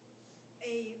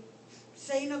a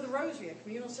saying of the Rosary, a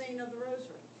communal saying of the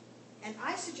Rosary. And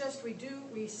I suggest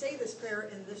we say this prayer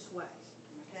in this way,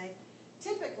 okay?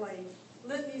 Typically,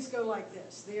 litanies go like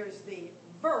this. There's the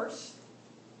verse,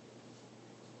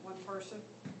 one person,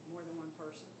 more than one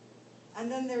person,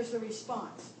 and then there's the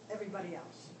response, everybody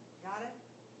else. Got it?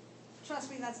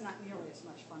 Trust me, that's not nearly as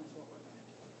much fun as what we're going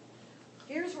to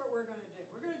do. Here's what we're going to do.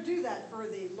 We're going to do that for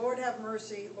the Lord have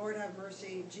mercy,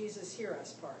 Jesus hear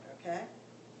us part, okay?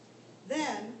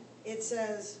 Then it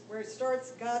says, where it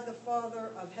starts, God the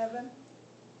Father of heaven,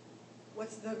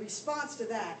 what's the response to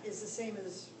that is the same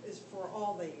as for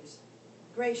all these.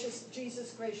 Gracious,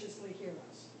 Jesus graciously hear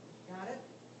us. Got it?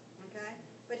 Okay?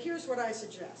 But here's what I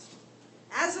suggest.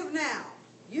 As of now,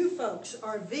 you folks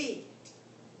are V.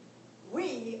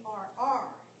 We are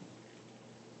R.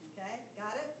 Okay?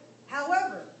 Got it?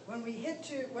 However, when we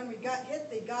got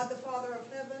hit the God the Father of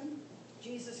heaven,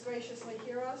 Jesus graciously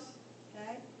hear us,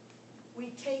 okay?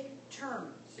 We take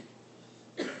turns.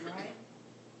 Right?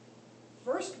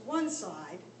 First one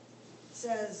side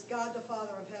says God the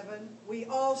Father of heaven. We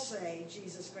all say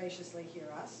Jesus graciously hear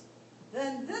us.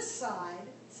 Then this side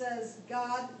says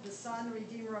God the Son,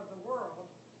 Redeemer of the world.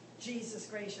 Jesus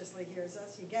graciously hears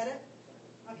us. You get it?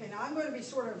 Okay, now I'm going to be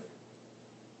sort of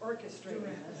orchestrating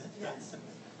this. Yes.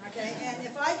 Okay, and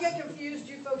if I get confused,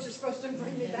 you folks are supposed to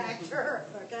bring me back to earth,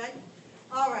 okay?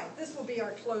 All right, this will be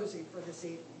our closing for this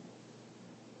evening.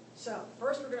 So,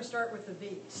 first we're going to start with the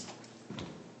V's.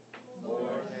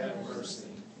 Lord, have mercy.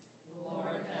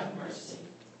 Lord, have mercy.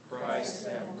 Christ,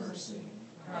 have mercy.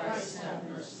 Christ, have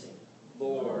mercy.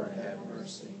 Lord, have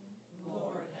mercy.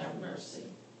 Lord, have mercy.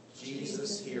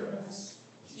 Jesus, hear us.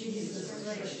 Jesus,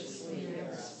 graciously hear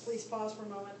us. Please pause for a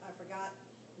moment. I forgot.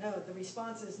 No, the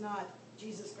response is not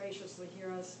Jesus graciously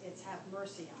hear us. It's have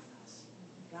mercy on us.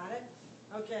 Got it?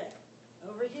 Okay.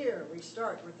 Over here, we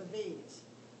start with the V's.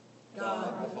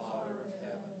 God, the Father of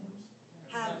heaven,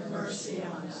 have mercy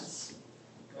on us.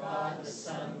 God, the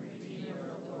Son, Redeemer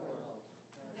of the world,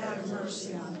 Have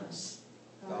mercy on us.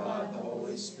 God, the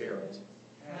Holy Spirit,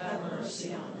 have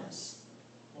mercy on us.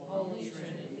 Holy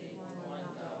Trinity, one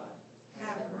God,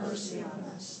 Have mercy on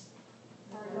us.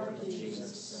 Lord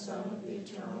Jesus, Son of the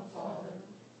eternal Father,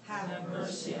 Have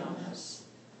mercy on us.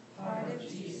 Heart of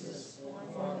Jesus,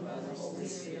 formed by the Holy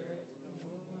Spirit in the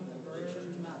womb of the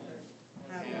Virgin Mother,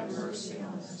 have mercy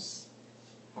on us.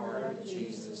 Heart of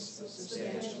Jesus,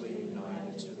 substantially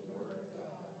united to the Word of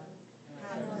God,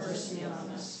 Have mercy on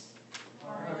us.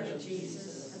 Heart of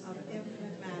Jesus, Of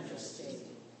infinite majesty.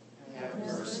 have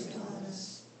mercy on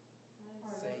us.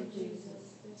 Saint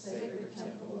Jesus, sacred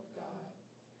temple of God,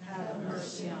 Have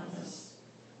mercy on us.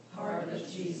 Heart of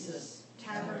Jesus,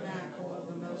 Tabernacle of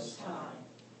the Most High.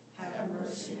 Have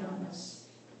mercy on us.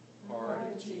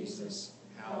 Heart of Jesus,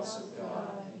 house of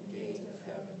God and gate of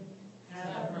heaven,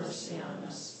 have mercy on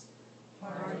us.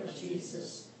 Heart of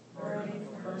Jesus, burning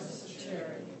furnace of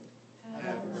charity,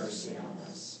 have mercy on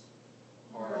us.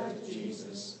 Heart of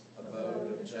Jesus,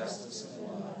 abode of justice and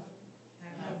love,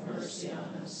 have mercy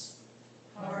on us.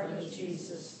 Heart of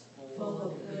Jesus, full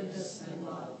of goodness and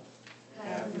love,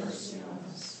 have mercy on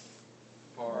us.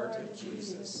 Heart of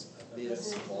Jesus,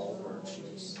 abyss of all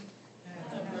virtues,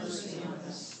 have mercy on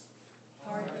us.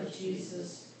 Heart of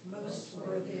Jesus, Most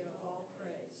worthy of all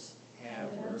praise.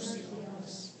 have mercy on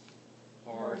us.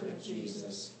 Heart of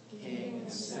Jesus, King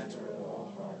and center of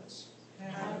all hearts,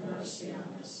 Have mercy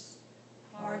on us.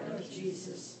 Heart of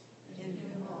Jesus, in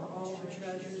whom are all the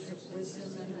treasures of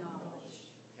wisdom and knowledge.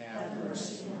 have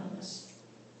mercy on us.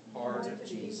 Heart of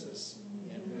Jesus,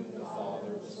 in whom the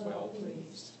Father was well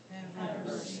pleased, have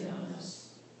mercy on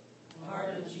us.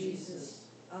 Heart of Jesus,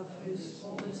 of whose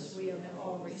fullness we have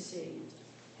all received.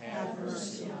 have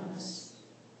mercy on us.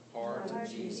 Heart of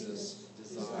Jesus,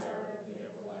 desire of the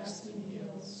everlasting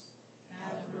hills,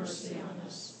 Have mercy on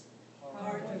us.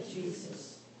 Heart of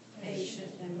Jesus,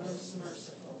 patient and most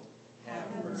merciful.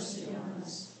 have mercy on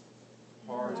us.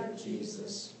 Heart of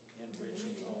Jesus,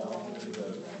 enriching all who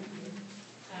devote to you,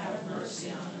 Have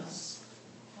mercy on us.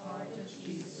 Heart of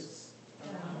Jesus,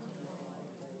 fountain of all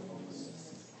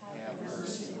faithfulness, have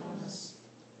mercy on us.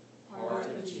 Heart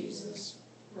of Jesus,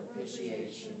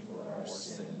 propitiation for our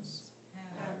sins,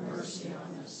 Have mercy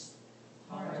on us.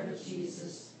 Heart of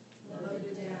Jesus,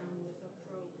 loaded down with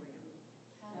opprobrium.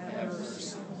 have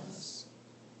mercy on us.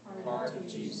 Heart of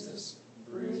Jesus,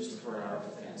 bruised for our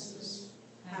offenses,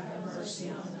 Have mercy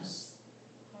on us.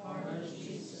 Heart of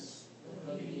Jesus,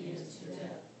 obedient to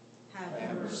death,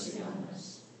 Have mercy on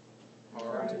us.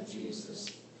 Heart of Jesus,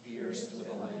 pierced with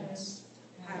a lance,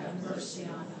 Have mercy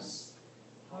on us.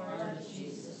 Heart of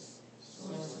Jesus,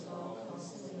 source of all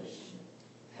consolation,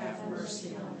 Have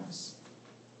mercy on us.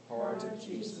 Heart of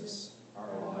Jesus,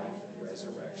 our life and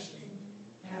resurrection,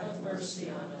 Have mercy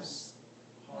on us.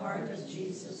 Heart of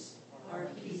Jesus, our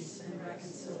peace and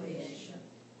reconciliation.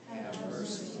 have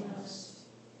mercy on us.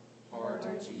 Heart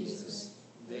of Jesus,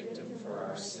 victim for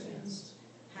our sins,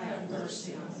 Have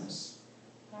mercy on us.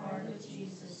 Heart of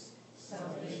Jesus,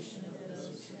 salvation of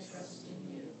those who trust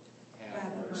in you,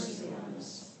 have mercy on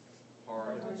us.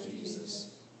 Heart of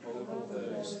Jesus, hope of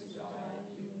those who die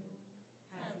in you,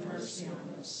 Have mercy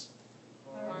on us.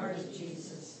 Heart of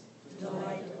Jesus,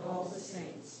 delight of all the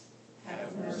saints.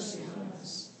 Have mercy on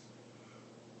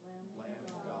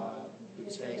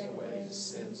take away the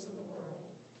sins of the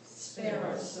world. Spare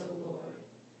us, O Lord.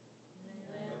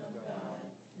 Lamb of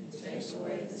God, who takes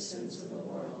away the sins of the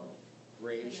world,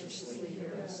 Graciously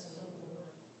hear us, O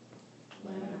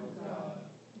Lord. Lamb of God,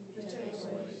 who takes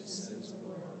away the sins of the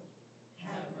world,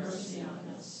 have mercy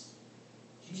on us.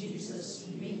 Jesus,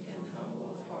 meek and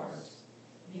humble of heart,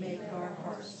 make our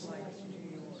hearts like to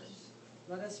yours.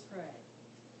 Let us pray.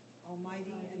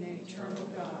 Almighty and eternal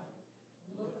God,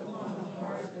 Look upon the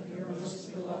heart of your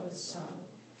most beloved Son,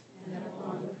 and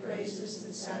upon the praises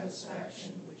and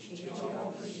satisfaction which he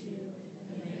offers you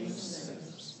in the name of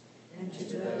sinners, and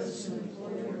to those who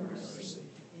implore your mercy.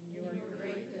 In your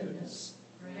great goodness,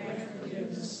 grant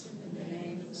forgiveness in the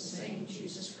name of the same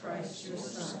Jesus Christ, your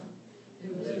Son,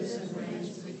 who lives and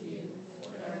reigns with you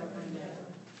forever and ever.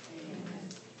 Amen.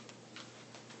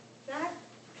 that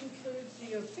concludes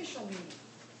the official meeting.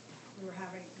 We were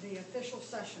having the official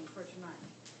session for tonight.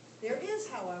 There is,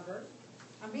 however,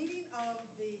 a meeting of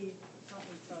the, help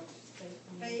me folks, the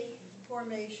Faith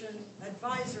Formation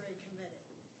Advisory Committee,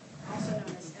 also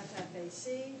known as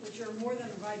FFAC, which you're more than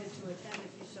invited to attend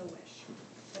if you so wish.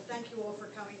 But thank you all for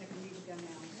coming. If you need to go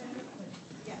now.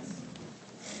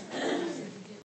 Yes.